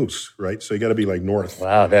that has moose, right? So you got to be like north.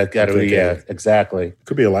 Wow, that got to be exactly.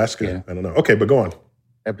 Could be Alaska. Yeah. I don't know. Okay, but go on.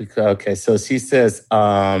 Okay, so she says,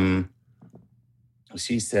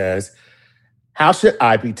 how should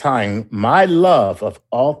I be tying my love of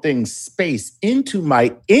all things space into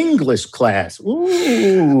my English class?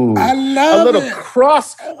 Ooh, I love a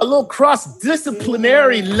little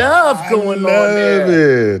cross-disciplinary love going on there. I love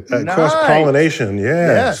it. Nice. Cross-pollination,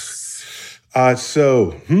 yes.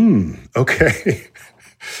 Okay.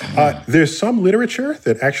 There's some literature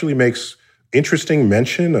that actually makes interesting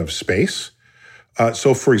mention of space.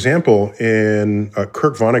 So, for example, in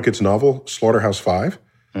Kurt Vonnegut's novel, Slaughterhouse-Five,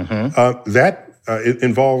 it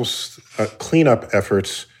involves cleanup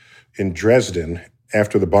efforts in Dresden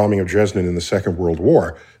after the bombing of Dresden in the Second World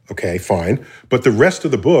War. Okay, fine. But the rest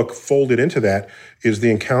of the book, folded into that, is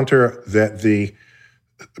the encounter that the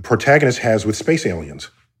protagonist has with space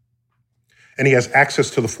aliens. And he has access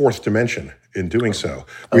to the fourth dimension in doing so,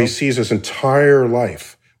 where he sees his entire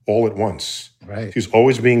life all at once. Right. He's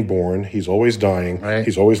always being born. He's always dying. Right.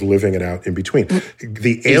 He's always living it out in between.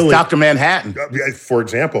 He's Dr. Manhattan, for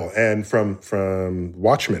example, and from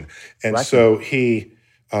Watchmen. And so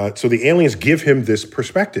so the aliens give him this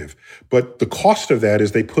perspective. But the cost of that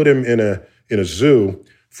is they put him in a zoo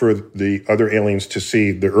for the other aliens to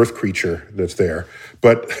see the Earth creature that's there.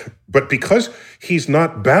 But because he's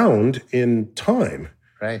not bound in time,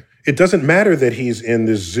 right? It doesn't matter that he's in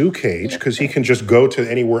this zoo cage because he can just go to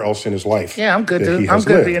anywhere else in his life. Yeah, I'm good. I'm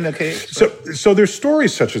good being in the cage. So there's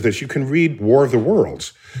stories such as this. You can read War of the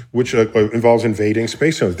Worlds, which involves invading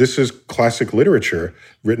space. This is classic literature,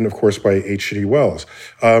 written, of course, by H.G. Wells.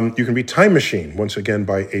 You can read Time Machine, once again,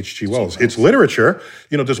 by H.G. Wells. It's literature.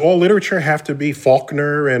 Does all literature have to be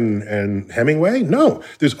Faulkner and Hemingway? No.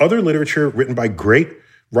 There's other literature written by great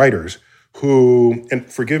writers who, and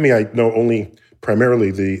forgive me, I know only primarily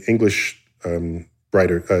the English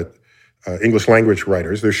English language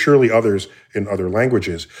writers. There's surely others in other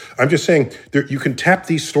languages. I'm just saying you can tap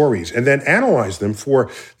these stories and then analyze them for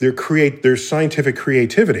their scientific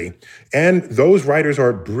creativity. And those writers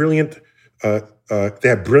are brilliant. They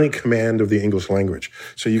have brilliant command of the English language.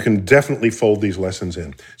 So you can definitely fold these lessons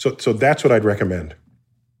in. So that's what I'd recommend.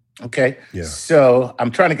 Okay. Yeah. So I'm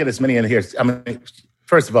trying to get as many in here. I mean,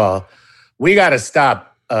 first of all, we got to stop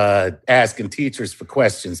asking teachers for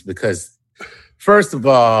questions because, first of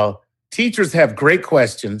all, teachers have great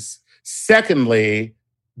questions. Secondly,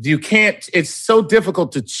 it's so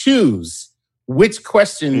difficult to choose which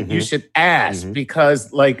question you should ask because,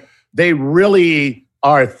 they really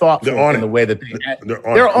are thoughtful in the way that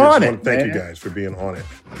they're on it. Thank you guys for being on it.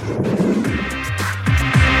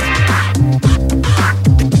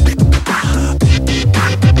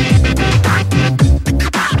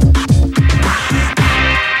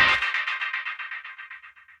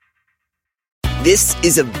 This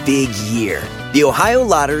is a big year. The Ohio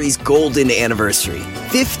Lottery's golden anniversary.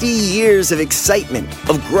 50 years of excitement,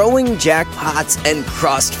 of growing jackpots and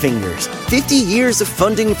crossed fingers. 50 years of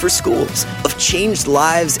funding for schools, of changed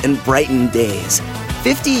lives and brightened days.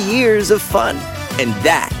 50 years of fun, and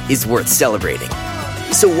that is worth celebrating.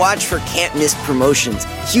 So watch for can't-miss promotions,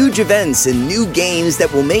 huge events, and new games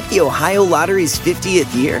that will make the Ohio Lottery's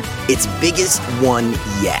 50th year its biggest one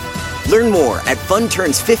yet. Learn more at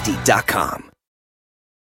funturns50.com.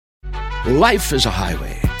 Life is a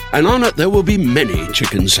highway, and on it there will be many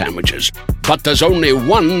chicken sandwiches. But there's only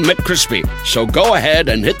one McCrispy. So go ahead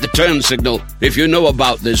and hit the turn signal if you know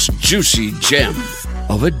about this juicy gem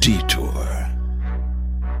of a detour.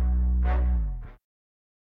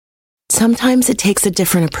 Sometimes it takes a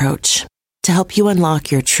different approach to help you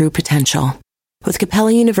unlock your true potential. With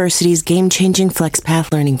Capella University's game-changing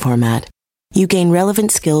FlexPath learning format, you gain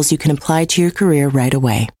relevant skills you can apply to your career right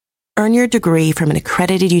away. Earn your degree from an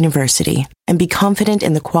accredited university and be confident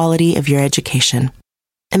in the quality of your education.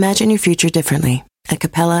 Imagine your future differently at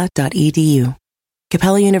capella.edu.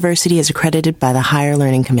 Capella University is accredited by the Higher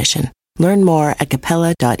Learning Commission. Learn more at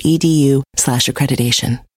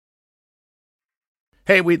capella.edu/accreditation.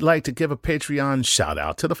 Hey, we'd like to give a Patreon shout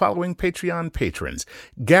out to the following Patreon patrons: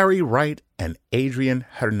 Gary Wright and Adrian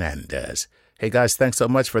Hernandez. Hey guys, thanks so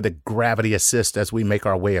much for the gravity assist as we make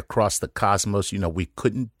our way across the cosmos. We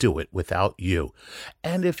couldn't do it without you.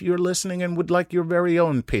 And if you're listening and would like your very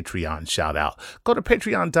own Patreon shout out, go to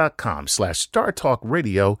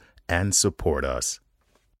patreon.com/StarTalkRadio and support us.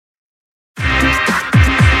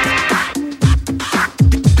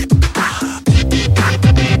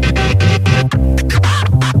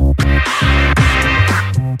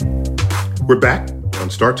 We're back on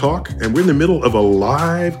Star Talk, and we're in the middle of a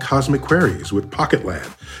live Cosmic Queries with Pocket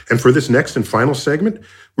Lab. And for this next and final segment,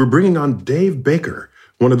 we're bringing on Dave Baker,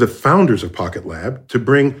 one of the founders of Pocket Lab, to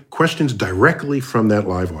bring questions directly from that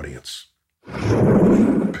live audience.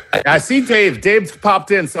 I see Dave. Dave's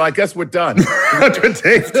popped in, so I guess we're done.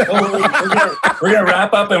 Dave. We're gonna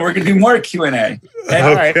wrap up, and we're gonna do more Q&A.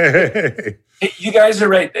 Okay. You guys are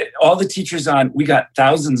right. All the teachers on, we got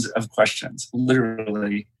thousands of questions,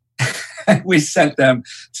 literally. We sent them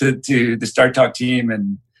to the Star Talk team,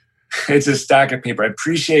 and it's a stack of paper. I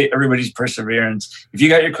appreciate everybody's perseverance. If you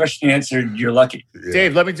got your question answered, you're lucky. Yeah.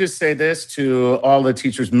 Dave, let me just say this to all the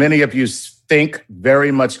teachers. Many of you think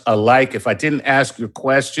very much alike. If I didn't ask your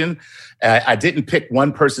question, I didn't pick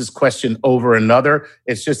one person's question over another.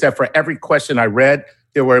 It's just that for every question I read,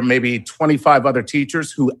 there were maybe 25 other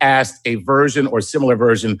teachers who asked a version or similar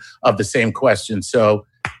version of the same question. So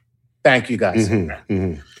thank you, guys. Mm-hmm,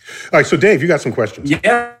 mm-hmm. All right, so Dave, you got some questions.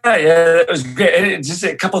 Yeah, it was great. Just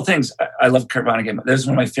a couple of things. I love Kurt Vonnegut. That was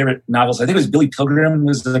one of my favorite novels. I think it was Billy Pilgrim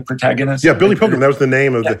was the protagonist. Yeah, Billy Pilgrim. That was the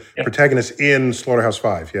name of the protagonist in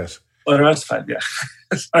Slaughterhouse-Five, yes. Slaughterhouse-Five, yeah.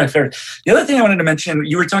 That's one of my favorite. The other thing I wanted to mention,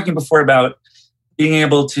 you were talking before about being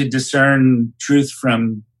able to discern truth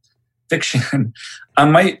from fiction.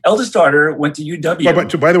 My eldest daughter went to UW.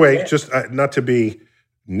 But by the way, just not to be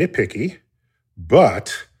nitpicky,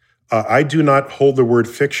 but I do not hold the word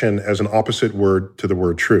fiction as an opposite word to the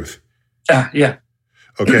word truth. Yeah.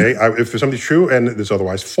 Okay? If there's something true and there's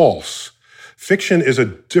otherwise false. Fiction is a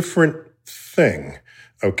different thing,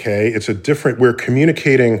 okay? It's a different, we're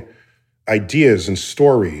communicating ideas and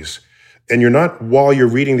stories, and you're not, while you're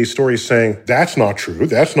reading these stories, saying, that's not true,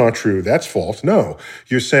 that's false. No,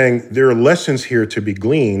 you're saying there are lessons here to be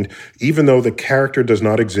gleaned, even though the character does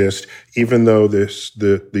not exist, even though the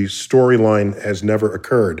storyline has never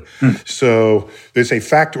occurred. So there's a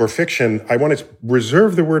fact or fiction. I want to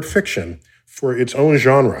reserve the word fiction for its own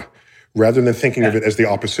genre, rather than thinking of it as the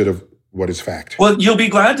opposite of what is fact. Well, you'll be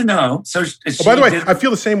glad to know. So, by the way, I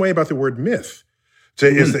feel the same way about the word myth. So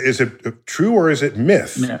is it true or is it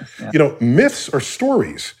myth? Yeah. You know, myths are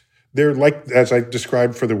stories. They're like, as I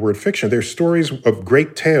described for the word fiction, they're stories of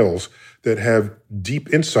great tales that have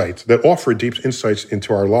deep insights, that offer deep insights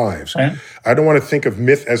into our lives. Right. I don't want to think of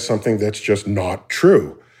myth as something that's just not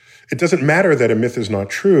true. It doesn't matter that a myth is not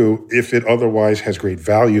true if it otherwise has great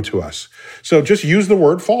value to us. So just use the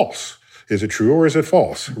word false. Is it true or is it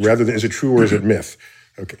false? Rather than is it true or is it myth?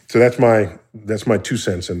 Okay, so that's my 2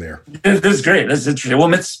 cents in there. This is great. This is interesting. Well,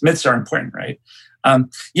 myths are important, right? My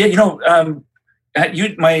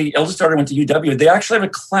eldest daughter went to UW. They actually have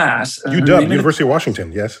a class. UW, University of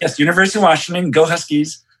Washington, yes. Yes, University of Washington. Go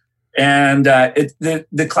Huskies! And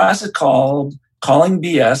the class is called "Calling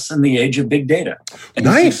BS in the Age of Big Data." And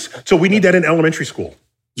nice. So we need that in elementary school.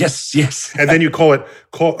 Yes. And then you call it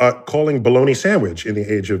calling bologna sandwich in the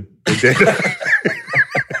age of big data.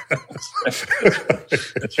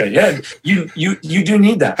 That's right. Yeah, you do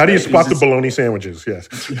need that. How do you spot the bologna sandwiches? Yes,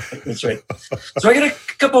 that's right. So I got a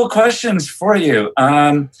couple of questions for you.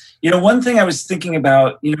 One thing I was thinking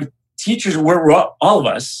about, teachers, all of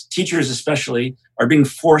us, teachers especially, are being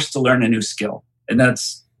forced to learn a new skill, and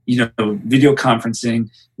that's video conferencing.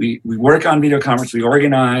 We work on video conference. We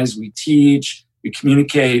organize. We teach. We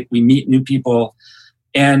communicate. We meet new people,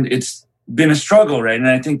 and it's been a struggle, right? And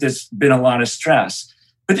I think there's been a lot of stress.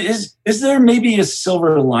 But is there maybe a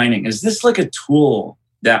silver lining? Is this like a tool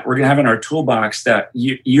that we're going to have in our toolbox that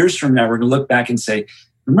years from now we're going to look back and say,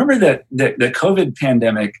 remember that the COVID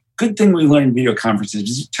pandemic, good thing we learned video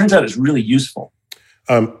conferences. It turns out it's really useful.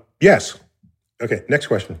 Yes. Okay, next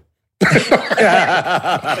question. Okay.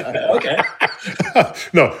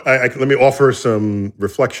 No, let me offer some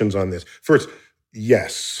reflections on this. First,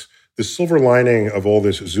 yes, the silver lining of all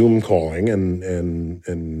this Zoom calling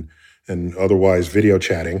and otherwise video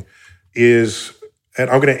chatting is, and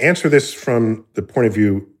I'm going to answer this from the point of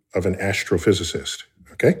view of an astrophysicist,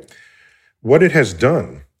 okay? What it has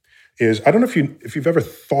done is, I don't know if you've ever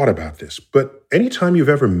thought about this, but anytime you've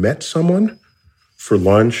ever met someone for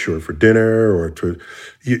lunch or for dinner or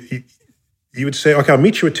you would say, okay, I'll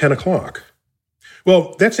meet you at 10 o'clock.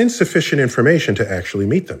 Well, that's insufficient information to actually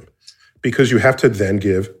meet them because you have to then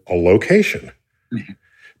give a location. Mm-hmm.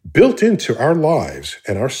 Built into our lives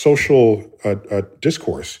and our social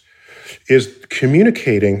discourse is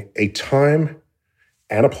communicating a time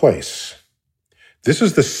and a place. This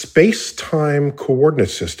is the space-time coordinate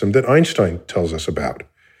system that Einstein tells us about.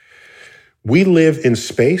 We live in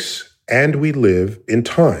space and we live in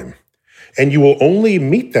time. And you will only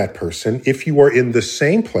meet that person if you are in the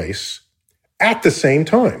same place at the same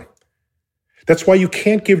time. That's why you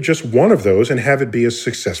can't give just one of those and have it be a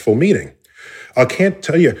successful meeting. I can't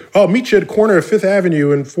tell you, I'll meet you at the corner of 5th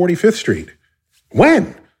Avenue and 45th Street.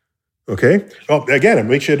 When? Okay. Well, again, I'll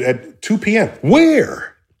meet you at 2 p.m.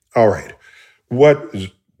 Where? All right. What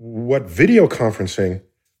video conferencing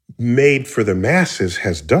made for the masses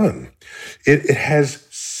has done, it has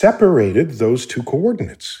separated those two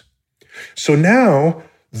coordinates. So now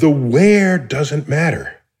the where doesn't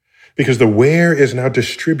matter because the where is now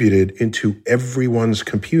distributed into everyone's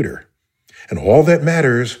computer. And all that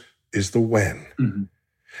matters is the when. Mm-hmm.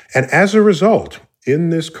 And as a result, in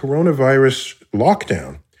this coronavirus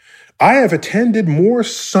lockdown, I have attended more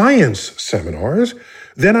science seminars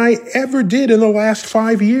than I ever did in the last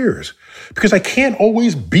 5 years because I can't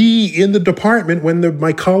always be in the department when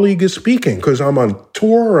my colleague is speaking because I'm on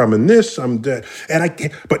tour, I'm in this, I'm that, and I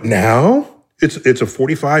can't. But now it's a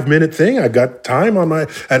 45-minute thing. I got time on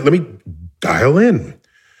let me dial in.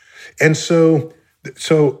 And so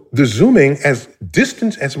the Zooming, as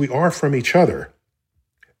distant as we are from each other,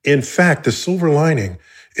 in fact, the silver lining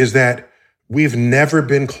is that we've never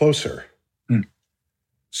been closer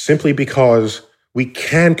simply because we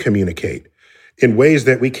can communicate in ways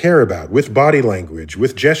that we care about, with body language,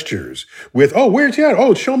 with gestures, with, oh, where's you at?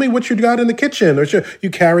 Oh, show me what you got in the kitchen. Or you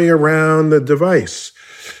carry around the device.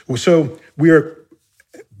 So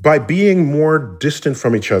by being more distant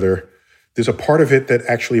from each other, there's a part of it that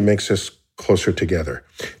actually makes us closer together.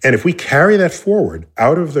 And if we carry that forward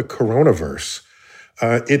out of the coronavirus,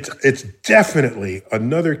 it's definitely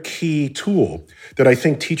another key tool that I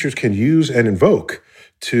think teachers can use and invoke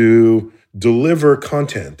to deliver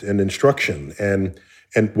content and instruction and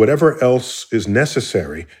whatever else is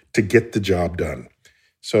necessary to get the job done.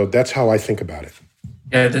 So that's how I think about it.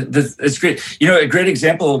 Yeah, it's great. A great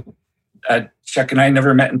example, Chuck and I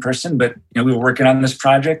never met in person, but we were working on this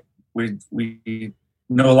project. We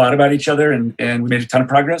know a lot about each other and we made a ton of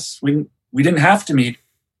progress. We didn't have to meet.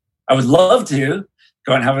 I would love to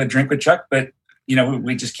go and have a drink with Chuck, but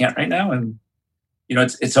we just can't right now. And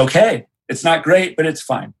it's okay. It's not great, but it's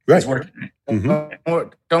fine. Right. It's working. Mm-hmm.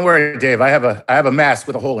 Don't worry, Dave. I have a mask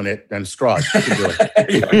with a hole in it and straws. You can do it.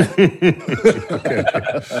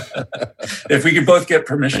 If we could both get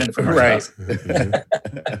permission from our right.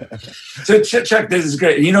 So Chuck, this is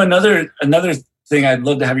great. Another thing I'd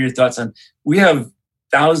love to have your thoughts on. We have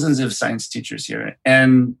thousands of science teachers here.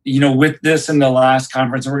 And, with this in the last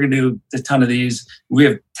conference, and we're going to do a ton of these, we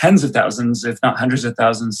have tens of thousands, if not hundreds of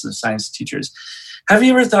thousands of science teachers. Have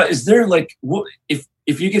you ever thought, is there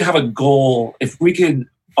if you could have a goal, if we could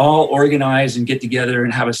all organize and get together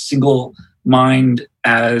and have a single mind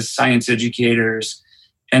as science educators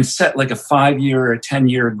and set a 5-year or a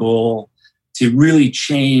 10-year goal to really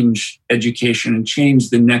change education and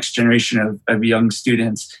change the next generation of young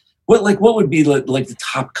students, what would be the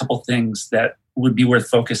top couple things that would be worth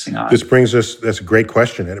focusing on? That's a great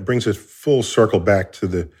question. And it brings us full circle back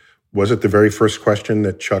to was it the very first question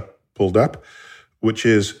that Chuck pulled up? Which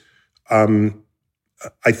is, I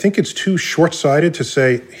think it's too short-sighted to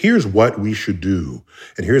say, here's what we should do,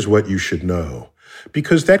 and here's what you should know.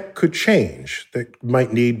 Because that could change. That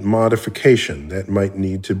might need modification. That might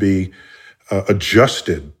need to be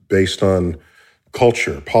adjusted based on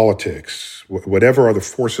culture, politics, whatever are the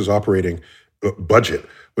forces operating, budget,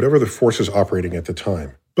 whatever the forces operating at the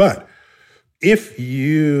time. But if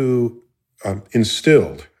you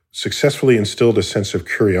successfully instilled a sense of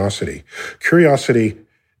curiosity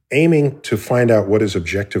aiming to find out what is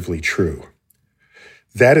objectively true,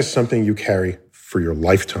 that is something you carry for your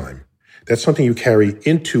lifetime. That's something you carry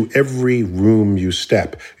into every room you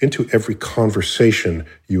step, into every conversation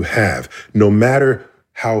you have, no matter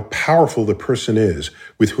how powerful the person is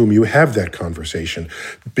with whom you have that conversation.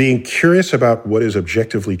 Being curious about what is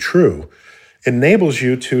objectively true enables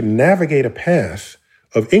you to navigate a path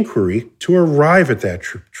of inquiry to arrive at that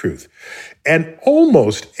truth. And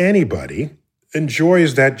almost anybody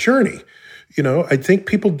enjoys that journey. I think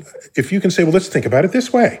people, if you can say, well, let's think about it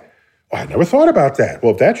this way. Oh, I never thought about that.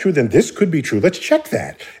 Well, if that's true, then this could be true. Let's check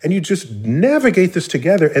that. And you just navigate this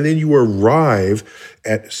together, and then you arrive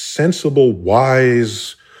at sensible,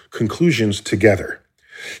 wise conclusions together.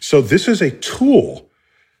 So this is a tool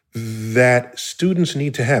that students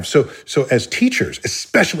need to have. So as teachers,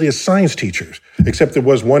 especially as science teachers, except there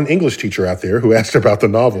was one English teacher out there who asked about the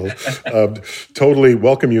novel, totally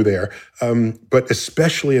welcome you there. But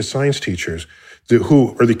especially as science teachers,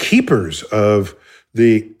 who are the keepers of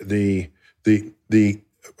the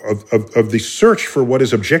search for what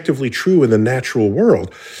is objectively true in the natural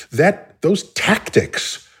world, that those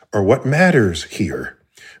tactics are what matters here.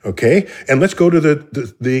 Okay, and let's go to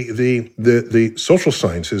the social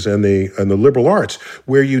sciences and the liberal arts,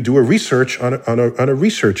 where you do a research on a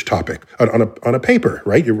research topic on a paper,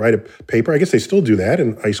 right? You write a paper. I guess they still do that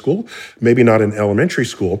in high school, maybe not in elementary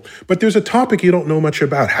school. But there's a topic you don't know much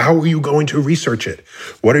about. How are you going to research it?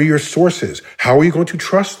 What are your sources? How are you going to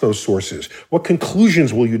trust those sources? What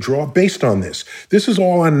conclusions will you draw based on this? This is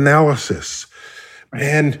all analysis,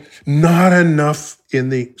 and not enough in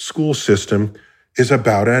the school system is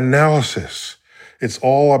about analysis. It's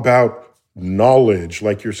all about knowledge,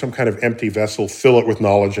 like you're some kind of empty vessel, fill it with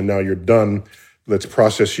knowledge, and now you're done. Let's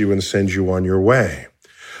process you and send you on your way.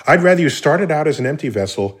 I'd rather you started out as an empty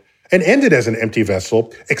vessel and ended as an empty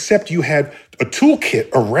vessel, except you had a toolkit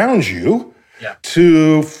around you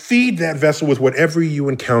to feed that vessel with whatever you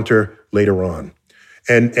encounter later on,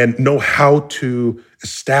 and know how to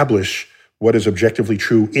establish what is objectively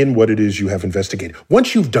true in what it is you have investigated.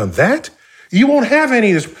 Once you've done that, you won't have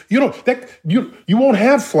any of this. You won't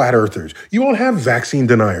have flat earthers. You won't have vaccine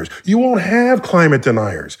deniers. You won't have climate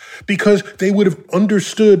deniers, because they would have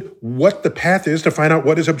understood what the path is to find out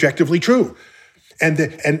what is objectively true. And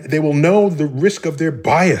they will know the risk of their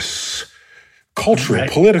bias, cultural,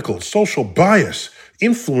 political, social bias,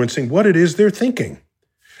 influencing what it is they're thinking.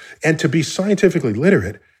 And to be scientifically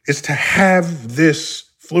literate is to have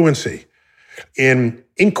this fluency in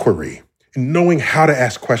inquiry, in knowing how to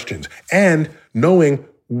ask questions, and knowing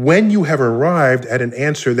when you have arrived at an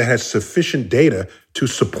answer that has sufficient data to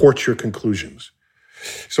support your conclusions.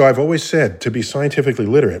 So I've always said to be scientifically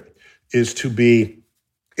literate is to be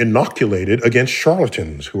inoculated against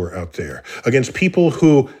charlatans who are out there, against people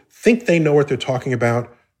who think they know what they're talking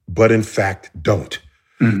about, but in fact don't.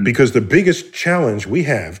 Mm-hmm. Because the biggest challenge we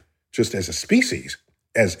have, just as a species,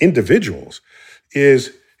 as individuals,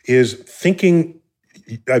 is thinking,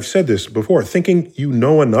 I've said this before, thinking you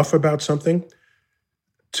know enough about something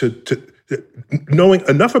knowing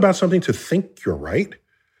enough about something to think you're right,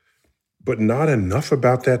 but not enough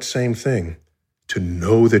about that same thing to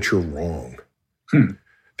know that you're wrong.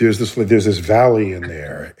 There's this valley in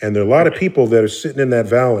there, and there are a lot of people that are sitting in that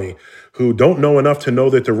valley who don't know enough to know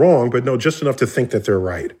that they're wrong, but know just enough to think that they're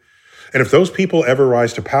right. And if those people ever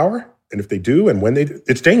rise to power, and if they do, and when they do,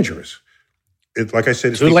 it's dangerous. Like I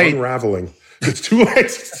said, it's the unraveling. It's too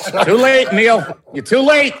late. Too late, Neil. You're too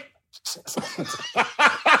late.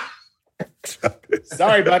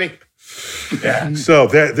 Sorry, buddy. Yeah. So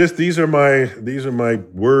these are my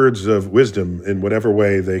words of wisdom in whatever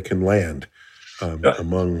way they can land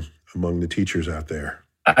among the teachers out there.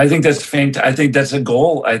 I think that's fantastic. I think that's a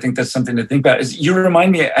goal. I think that's something to think about. You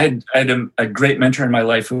remind me, I had a great mentor in my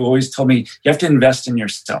life who always told me, you have to invest in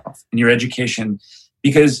yourself, in your education,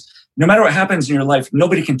 because no matter what happens in your life,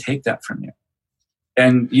 nobody can take that from you.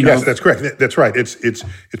 And yes, that's correct. That's right. It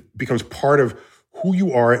becomes part of who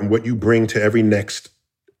you are and what you bring to every next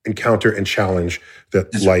encounter and challenge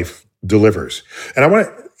that life delivers. And I want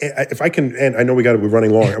to, if I can, and I know we're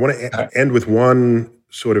running long. I want to end with one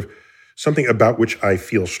sort of something about which I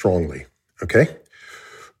feel strongly. Okay,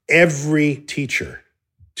 every teacher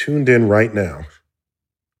tuned in right now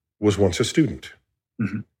was once a student.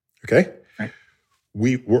 Mm-hmm. Okay.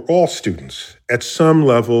 We were all students at some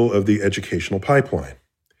level of the educational pipeline.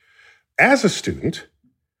 As a student,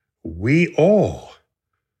 we all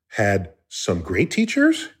had some great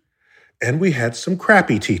teachers and we had some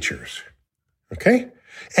crappy teachers, okay?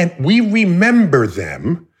 And we remember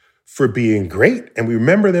them for being great and we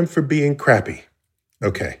remember them for being crappy,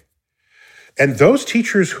 okay? And those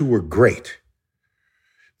teachers who were great,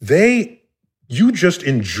 you just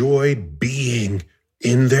enjoyed being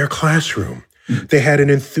in their classroom. They had an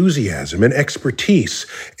enthusiasm, an expertise,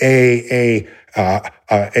 a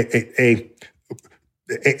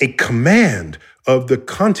command of the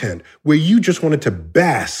content where you just wanted to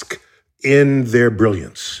bask in their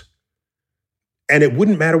brilliance. And it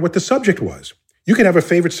wouldn't matter what the subject was. You could have a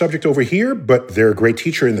favorite subject over here, but they're a great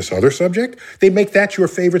teacher in this other subject. They make that your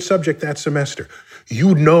favorite subject that semester.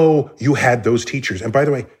 You know you had those teachers. And by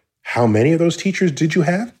the way, how many of those teachers did you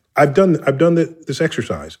have? I've done this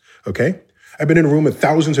exercise, okay? I've been in a room with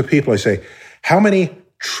thousands of people. I say, how many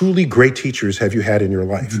truly great teachers have you had in your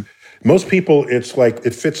life? Mm-hmm. Most people, it's like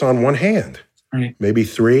it fits on one hand. Right. Maybe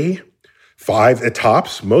 3, 5 at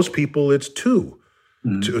tops. Most people, it's 2.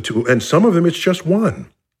 Mm-hmm. Two, and some of them, it's just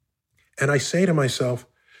 1. And I say to myself,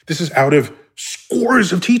 this is out of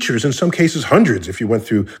scores of teachers, in some cases hundreds if you went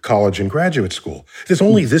through college and graduate school. There's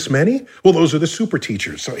only this many? Well, those are the super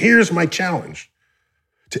teachers. So here's my challenge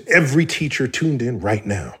to every teacher tuned in right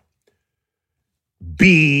now.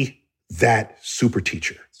 Be that super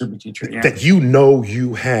teacher. Super teacher, yeah. That you know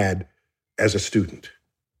you had as a student.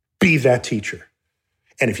 Be that teacher.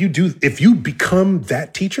 And if you become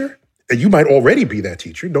that teacher, and you might already be that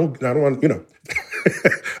teacher. I don't want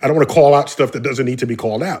to call out stuff that doesn't need to be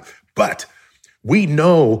called out. But we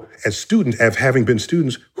know as students, as having been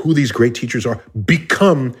students, who these great teachers are.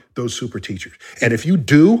 Become those super teachers. And if you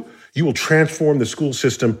do, you will transform the school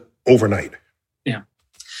system overnight. Yeah.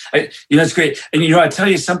 It's great. And, I tell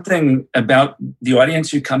you something about the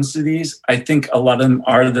audience who comes to these. I think a lot of them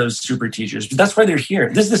are those super teachers. But that's why they're here.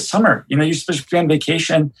 This is the summer. You're supposed to be on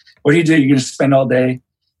vacation. What do? You're going to spend all day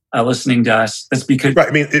listening to us. That's because... Right.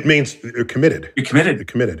 I mean, it means you're committed. You're committed. You're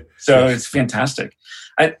committed. So It's fantastic.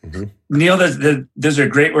 Neil, those are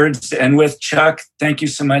great words to end with. Chuck, thank you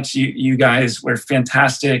so much. You guys were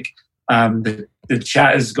fantastic. The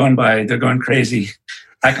chat is going by. They're going crazy.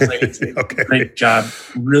 Accolades. Okay. Great job.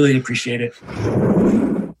 Really appreciate it.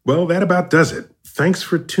 Well, that about does it. Thanks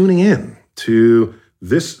for tuning in to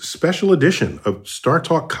this special edition of Star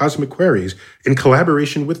Talk Cosmic Queries in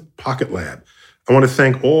collaboration with Pocket Lab. I want to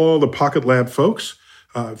thank all the Pocket Lab folks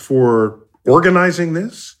for organizing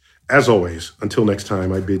this. As always, until next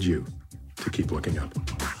time, I bid you to keep looking up.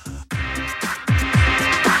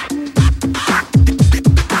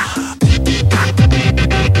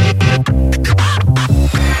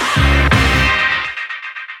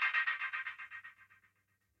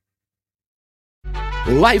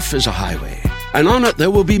 Life is a highway, and on it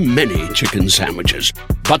there will be many chicken sandwiches.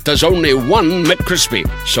 But there's only one McCrispy.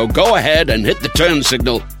 So go ahead and hit the turn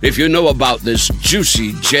signal if you know about this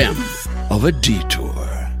juicy gem of a detour.